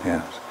again,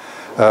 yes.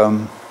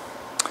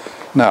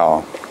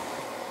 Now,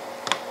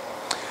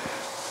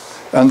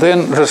 and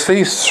then there's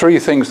these 3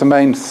 things. The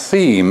main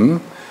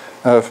theme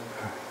I've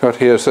got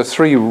here is the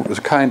 3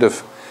 kind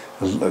of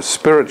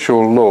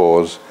spiritual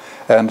laws,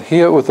 and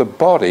here with the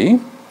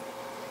body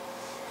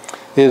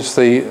is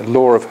the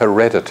law of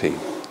heredity.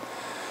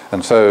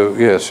 And so,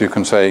 yes, you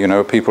can say, you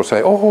know, people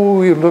say,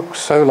 "Oh, you look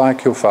so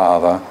like your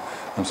father,"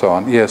 and so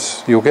on.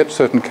 Yes, you'll get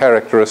certain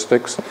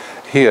characteristics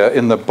here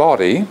in the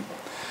body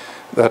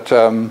that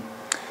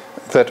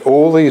that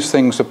all these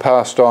things are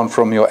passed on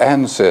from your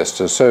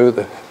ancestors. So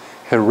the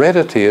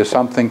heredity is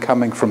something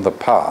coming from the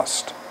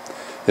past.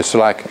 It's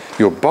like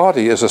your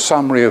body is a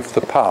summary of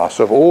the past,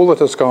 of all that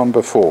has gone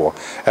before,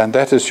 and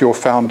that is your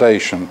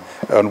foundation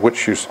on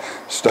which you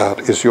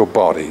start, is your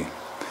body.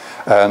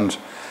 And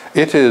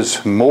it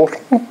is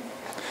mortal.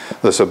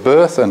 There's a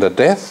birth and a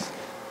death.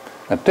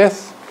 A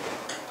death,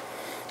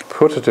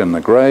 put it in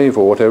the grave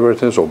or whatever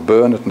it is, or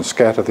burn it and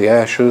scatter the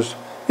ashes.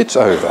 It's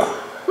over.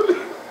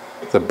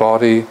 The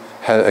body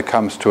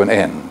comes to an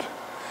end.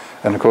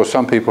 And of course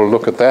some people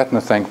look at that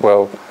and think,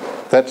 well,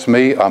 that's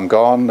me, I'm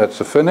gone,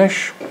 that's a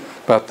finish.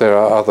 But there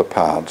are other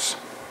parts.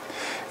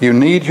 You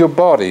need your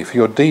body for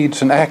your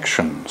deeds and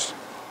actions.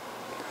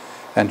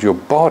 And your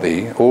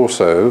body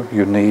also,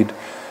 you need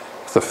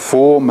the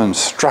form and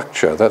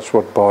structure. That's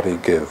what body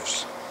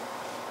gives.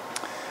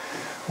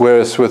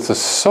 Whereas with the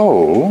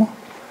soul,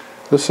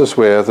 this is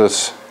where the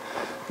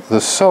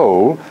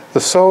soul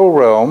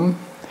realm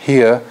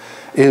here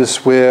is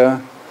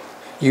where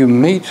you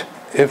meet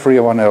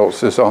everyone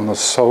else, is on the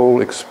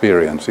soul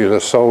experience. It's a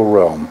soul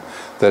realm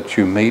that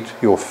you meet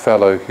your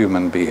fellow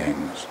human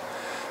beings.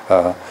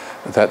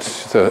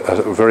 That's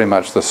very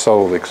much the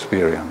soul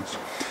experience.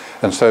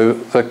 And so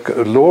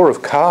the law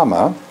of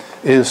karma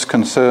is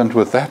concerned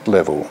with that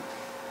level.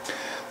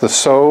 The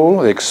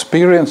soul, the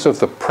experience of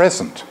the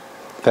present,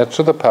 that's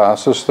of the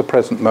past, this is the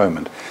present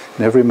moment.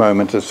 In every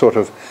moment it's sort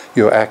of,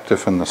 you're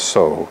active in the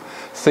soul.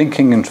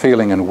 Thinking and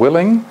feeling and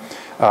willing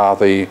are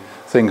the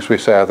things we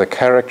say are the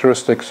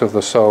characteristics of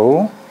the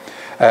soul.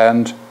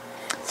 And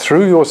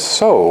through your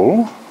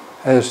soul,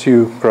 as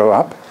you grow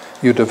up,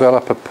 you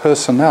develop a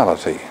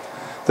personality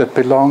that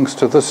belongs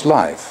to this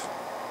life.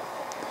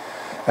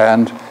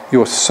 And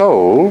your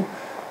soul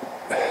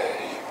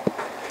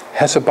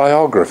has a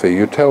biography.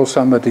 You tell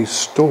somebody's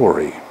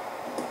story,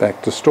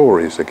 back to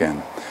stories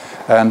again,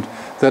 and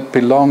that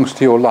belongs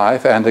to your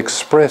life and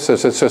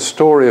expresses, it's a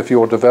story of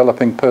your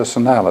developing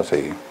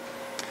personality.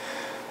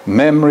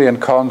 Memory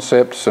and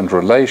concepts and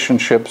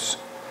relationships,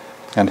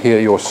 and here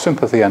your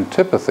sympathy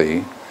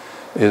antipathy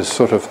is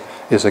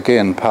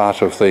again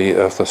part of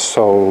the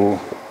soul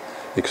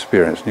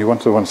experience. Do you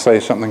want to say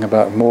something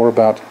more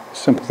about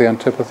sympathy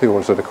antipathy, or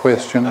is it a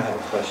question? I have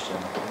a question.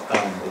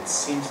 It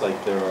seems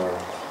like there are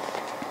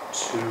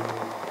 2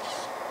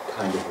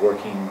 kind of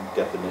working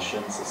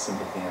definitions of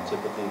sympathy and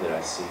antipathy that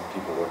I see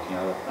people working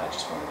out of, and I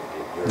just wanted to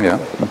get your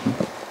input.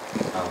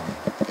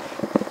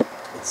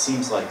 It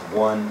seems like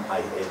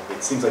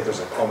it seems like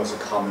there's almost a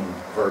common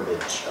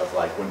verbiage of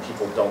like when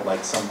people don't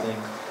like something,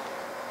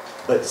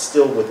 but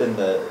still within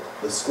the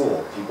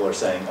school, people are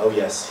saying, oh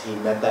yes, he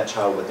met that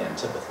child with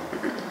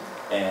antipathy.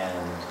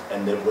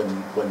 And then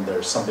when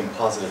there's something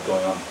positive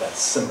going on, that's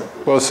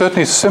sympathy. Well,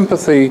 certainly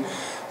sympathy,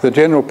 the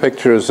general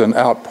picture is an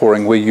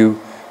outpouring where you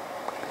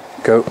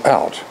go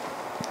out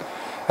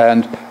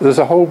And there's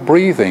a whole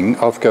breathing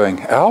of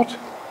going out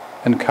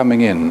and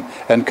coming in.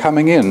 And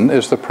coming in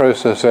is the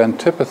process of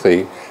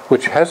antipathy,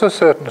 which has a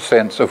certain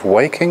sense of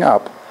waking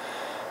up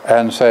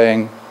and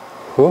saying,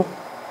 "Whoa,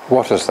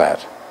 what is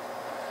that?"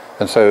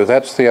 And so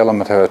that's the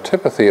element of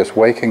antipathy, is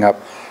waking up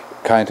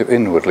kind of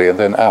inwardly and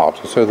then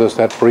out. So there's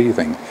that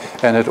breathing.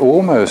 And it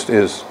almost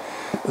is,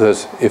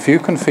 if you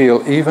can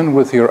feel even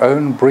with your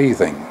own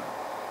breathing,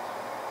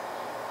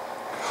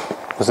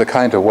 there's a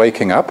kind of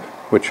waking up,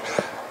 which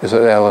is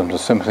an element of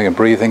sympathy and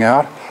breathing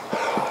out.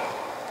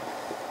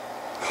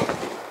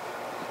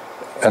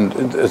 And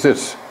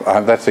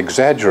that's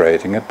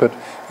exaggerating it, but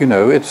you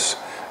know, it's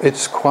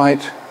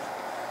quite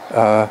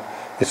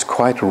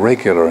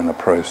regular in a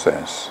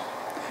process,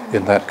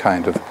 in that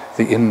kind of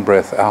the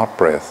in-breath,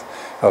 out-breath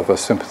of a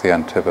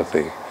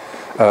sympathy-antipathy.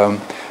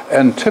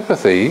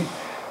 Antipathy,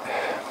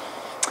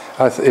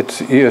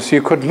 yes,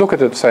 you could look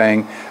at it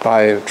saying,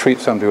 I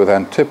treat somebody with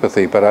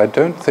antipathy, but I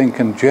don't think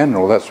in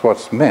general that's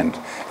what's meant.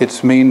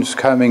 It means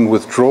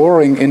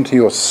withdrawing into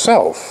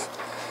yourself,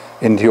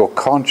 into your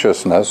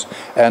consciousness,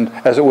 and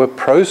as it were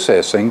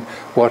processing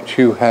what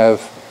you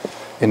have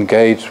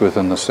engaged with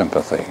in the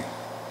sympathy.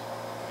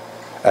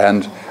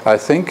 And I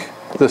think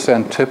this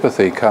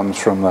antipathy comes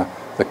from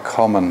the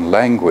common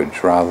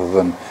language rather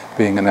than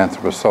being an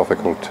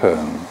anthroposophical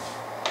term.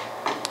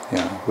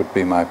 Yeah, would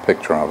be my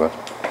picture of it.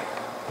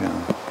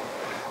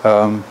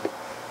 Yeah.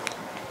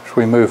 Shall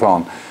we move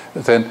on?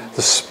 Then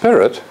the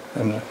spirit,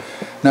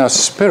 now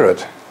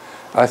spirit,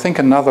 I think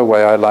another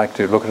way I like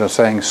to look at it is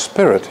saying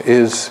spirit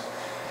is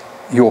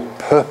your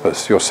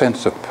purpose, your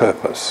sense of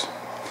purpose.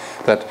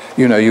 That,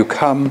 you know, you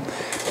come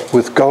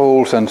with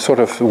goals and sort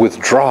of with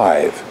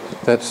drive.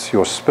 That's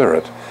your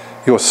spirit.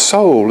 Your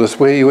soul is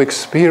where you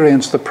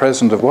experience the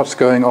present of what's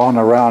going on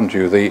around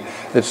you.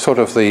 It's sort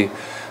of the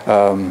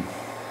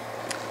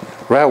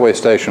railway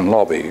station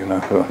lobby, you know,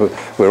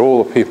 where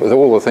all the people,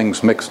 all the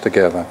things mixed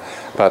together.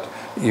 But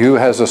you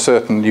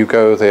you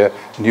go there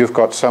and you've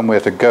got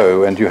somewhere to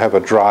go and you have a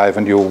drive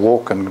and you'll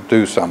walk and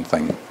do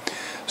something.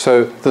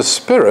 So the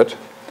spirit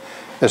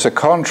is a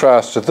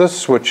contrast to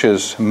this which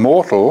is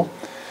mortal,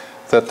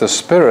 that the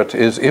spirit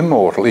is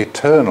immortal,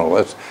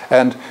 eternal.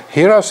 And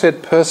here I've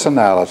said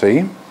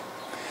personality,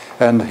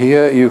 and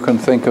here you can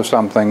think of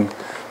something,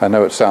 I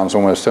know it sounds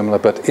almost similar,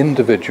 but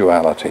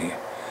individuality,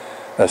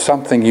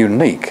 something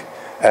unique.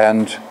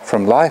 And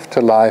from life to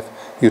life,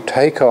 you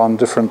take on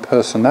different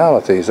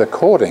personalities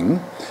according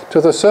to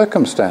the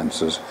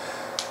circumstances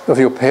of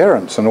your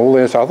parents and all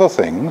those other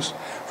things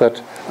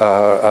that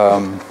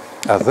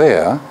are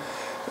there.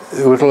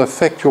 It will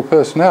affect your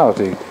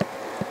personality.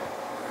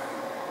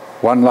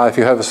 One life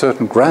you have a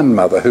certain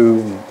grandmother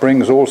who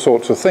brings all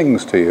sorts of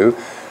things to you.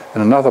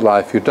 In another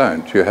life you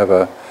don't. You have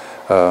a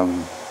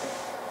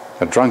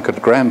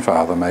drunkard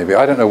grandfather maybe.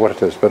 I don't know what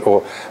it is, but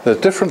or there's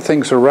different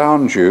things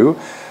around you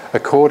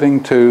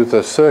according to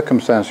the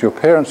circumstance. Your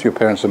parents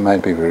may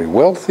be very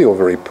wealthy or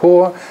very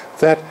poor.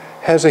 That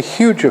has a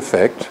huge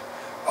effect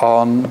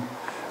on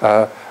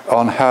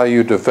how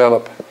you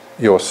develop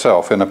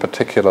yourself in a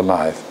particular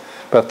life.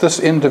 But this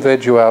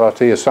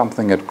individuality is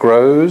something that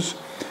grows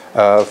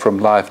from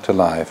life to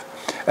life.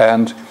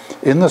 And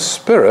in the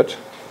spirit,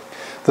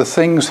 the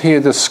things here,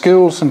 the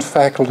skills and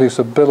faculties,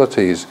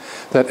 abilities,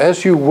 that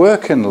as you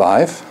work in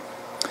life,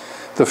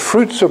 the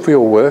fruits of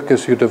your work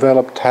is you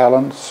develop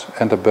talents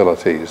and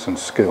abilities and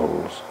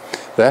skills.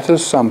 That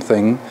is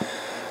something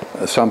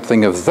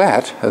of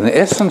that, and the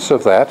essence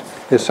of that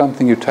is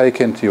something you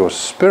take into your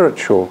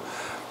spiritual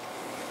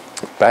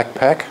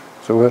backpack.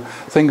 So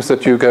things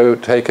that you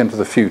take into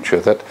the future,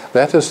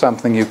 that is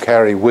something you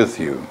carry with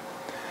you.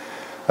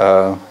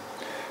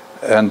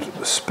 And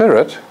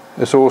spirit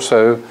is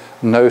also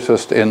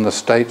noticed in the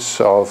states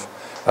of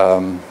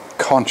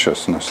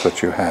consciousnness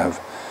that you have.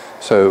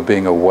 So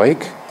being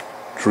awake,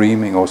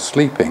 dreaming or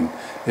sleeping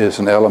is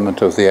an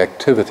element of the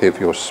activity of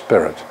your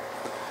spirit.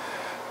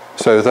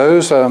 So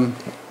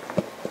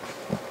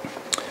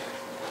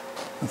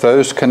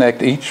those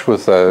connect each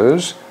with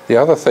those. The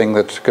other thing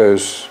that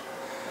goes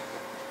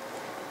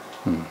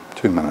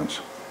 2 minutes.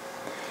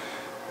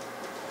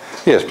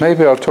 Yes,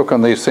 maybe I'll talk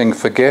on these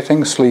things,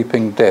 forgetting,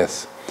 sleeping,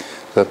 death,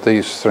 that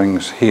these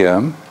things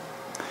here.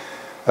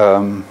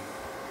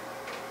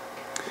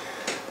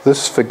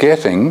 This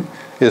forgetting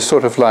is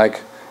sort of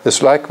like,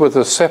 it's like with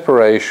a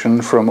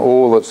separation from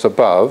all that's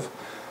above,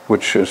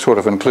 which sort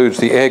of includes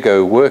the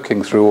ego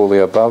working through all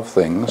the above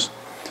things,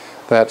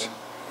 that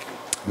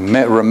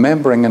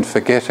remembering and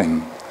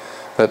forgetting,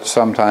 that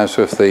sometimes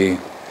if the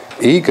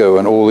ego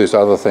and all these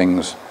other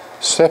things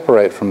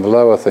separate from the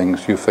lower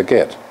things, you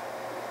forget.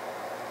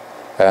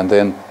 And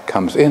then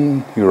comes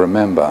in, you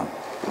remember.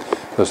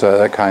 There's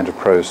that kind of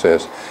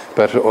process.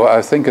 But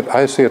I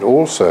see it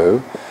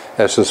also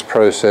as this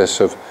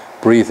process of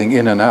breathing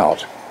in and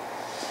out.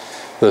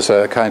 There's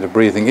a kind of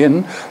breathing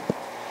in,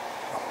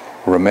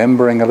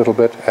 remembering a little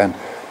bit, and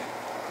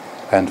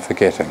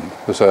forgetting.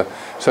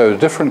 So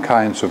different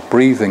kinds of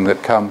breathing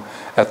that come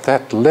at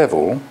that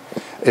level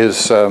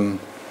is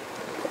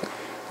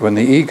when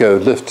the ego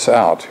lifts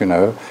out, you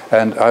know,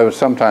 and I would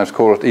sometimes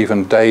call it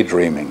even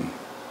daydreaming,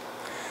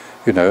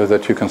 you know,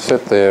 that you can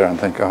sit there and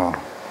think,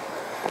 oh,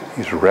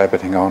 he's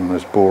rabbiting on in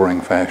this boring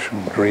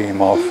fashion,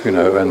 dream off, you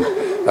know, and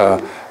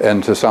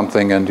into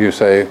something, and you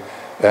say,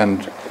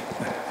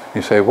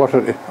 what?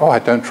 Oh, I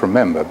don't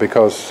remember,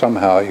 because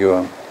somehow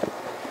you're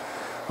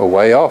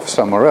way off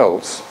somewhere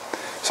else.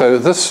 So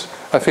this,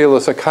 I feel,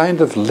 is a kind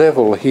of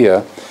level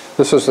here.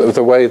 This is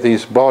the way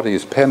these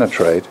bodies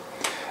penetrate.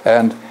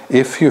 And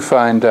if you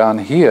find down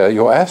here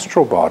your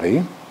astral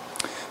body,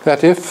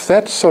 that if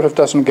that sort of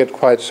doesn't get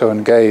quite so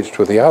engaged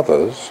with the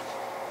others,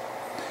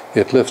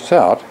 it lifts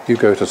out, you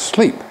go to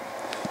sleep.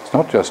 It's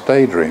not just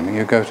daydreaming,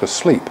 you go to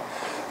sleep.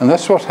 And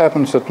that's what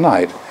happens at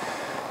night.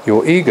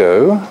 Your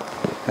ego,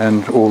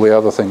 and all the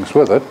other things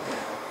with it,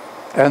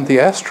 and the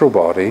astral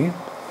body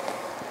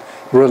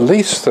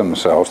release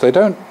themselves. They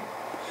don't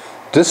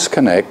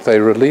disconnect, they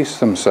release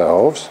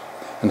themselves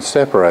and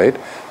separate,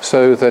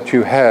 so that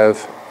you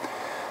have,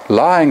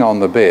 lying on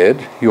the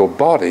bed, your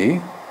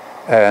body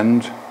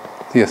and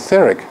the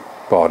etheric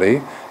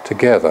body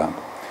together,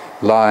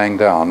 lying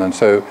down.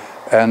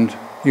 And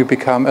you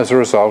become, as a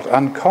result,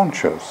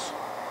 unconscious,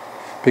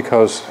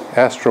 because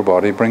astral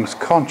body brings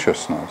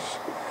consciousness.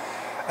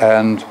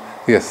 And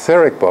the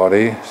etheric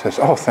body says,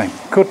 oh, thank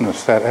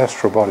goodness that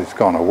astral body's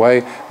gone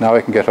away. Now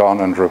I can get on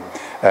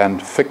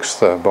and fix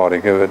the body,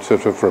 give it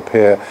sort of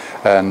repair,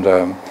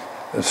 and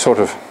sort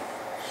of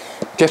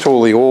get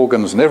all the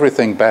organs and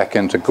everything back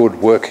into good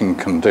working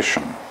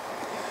condition.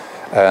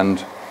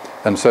 And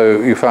so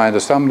you find,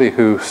 as somebody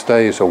who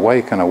stays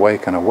awake and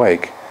awake and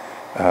awake,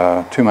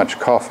 too much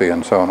coffee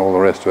and so on, all the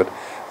rest of it,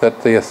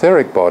 that the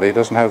etheric body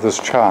doesn't have this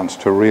chance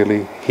to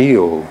really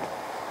heal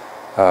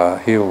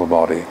the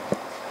body.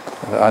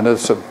 I know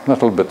it's a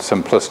little bit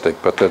simplistic,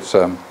 but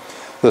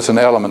there's an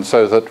element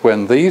so that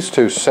when these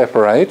two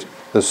separate,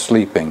 there's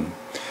sleeping.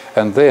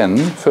 And then,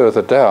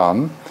 further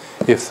down,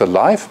 if the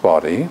life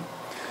body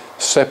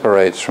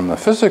separates from the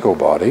physical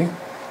body,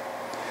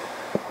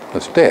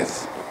 there's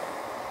death.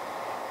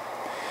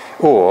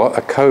 Or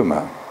a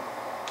coma.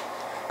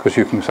 Because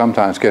you can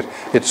sometimes get,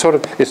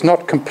 it's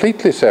not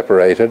completely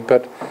separated,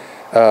 but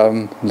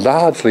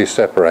largely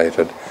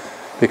separated.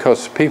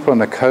 Because people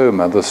in a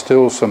coma, there's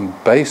still some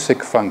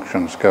basic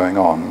functions going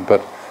on,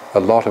 but a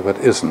lot of it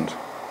isn't.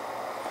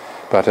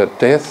 But at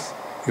death,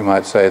 you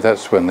might say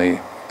that's when the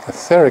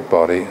etheric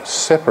body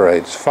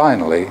separates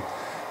finally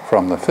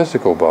from the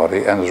physical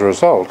body, and as a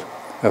result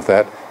of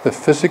that, the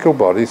physical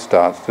body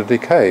starts to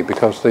decay,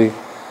 because the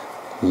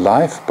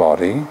life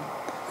body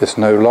is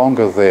no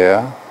longer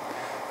there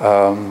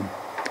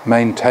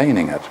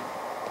maintaining it.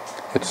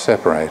 It's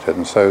separated,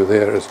 and so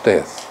there is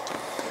death.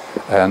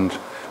 And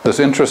it's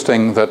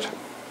interesting that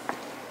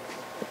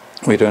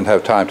we don't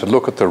have time to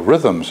look at the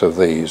rhythms of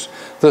these.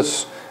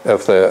 This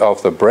of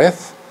the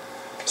breath,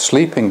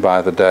 sleeping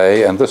by the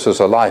day, and this is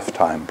a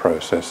lifetime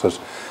process. There's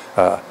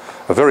a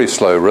very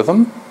slow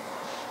rhythm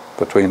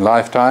between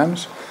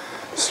lifetimes,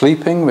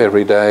 sleeping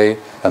every day,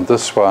 and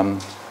this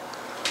one,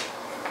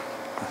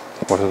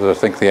 what did I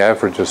think the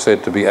average is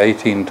said to be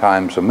 18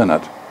 times a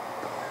minute.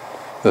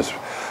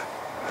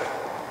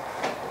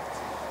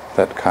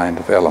 That kind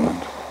of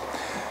element.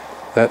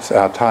 That's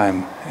our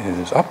time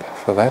is up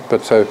for that.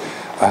 But so,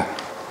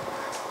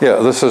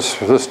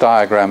 this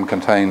diagram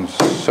contains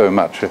so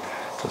much. The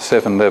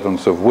 7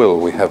 levels of will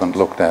we haven't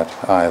looked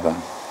at either.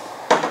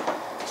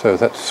 So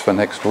that's for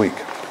next week.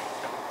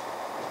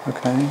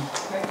 Okay.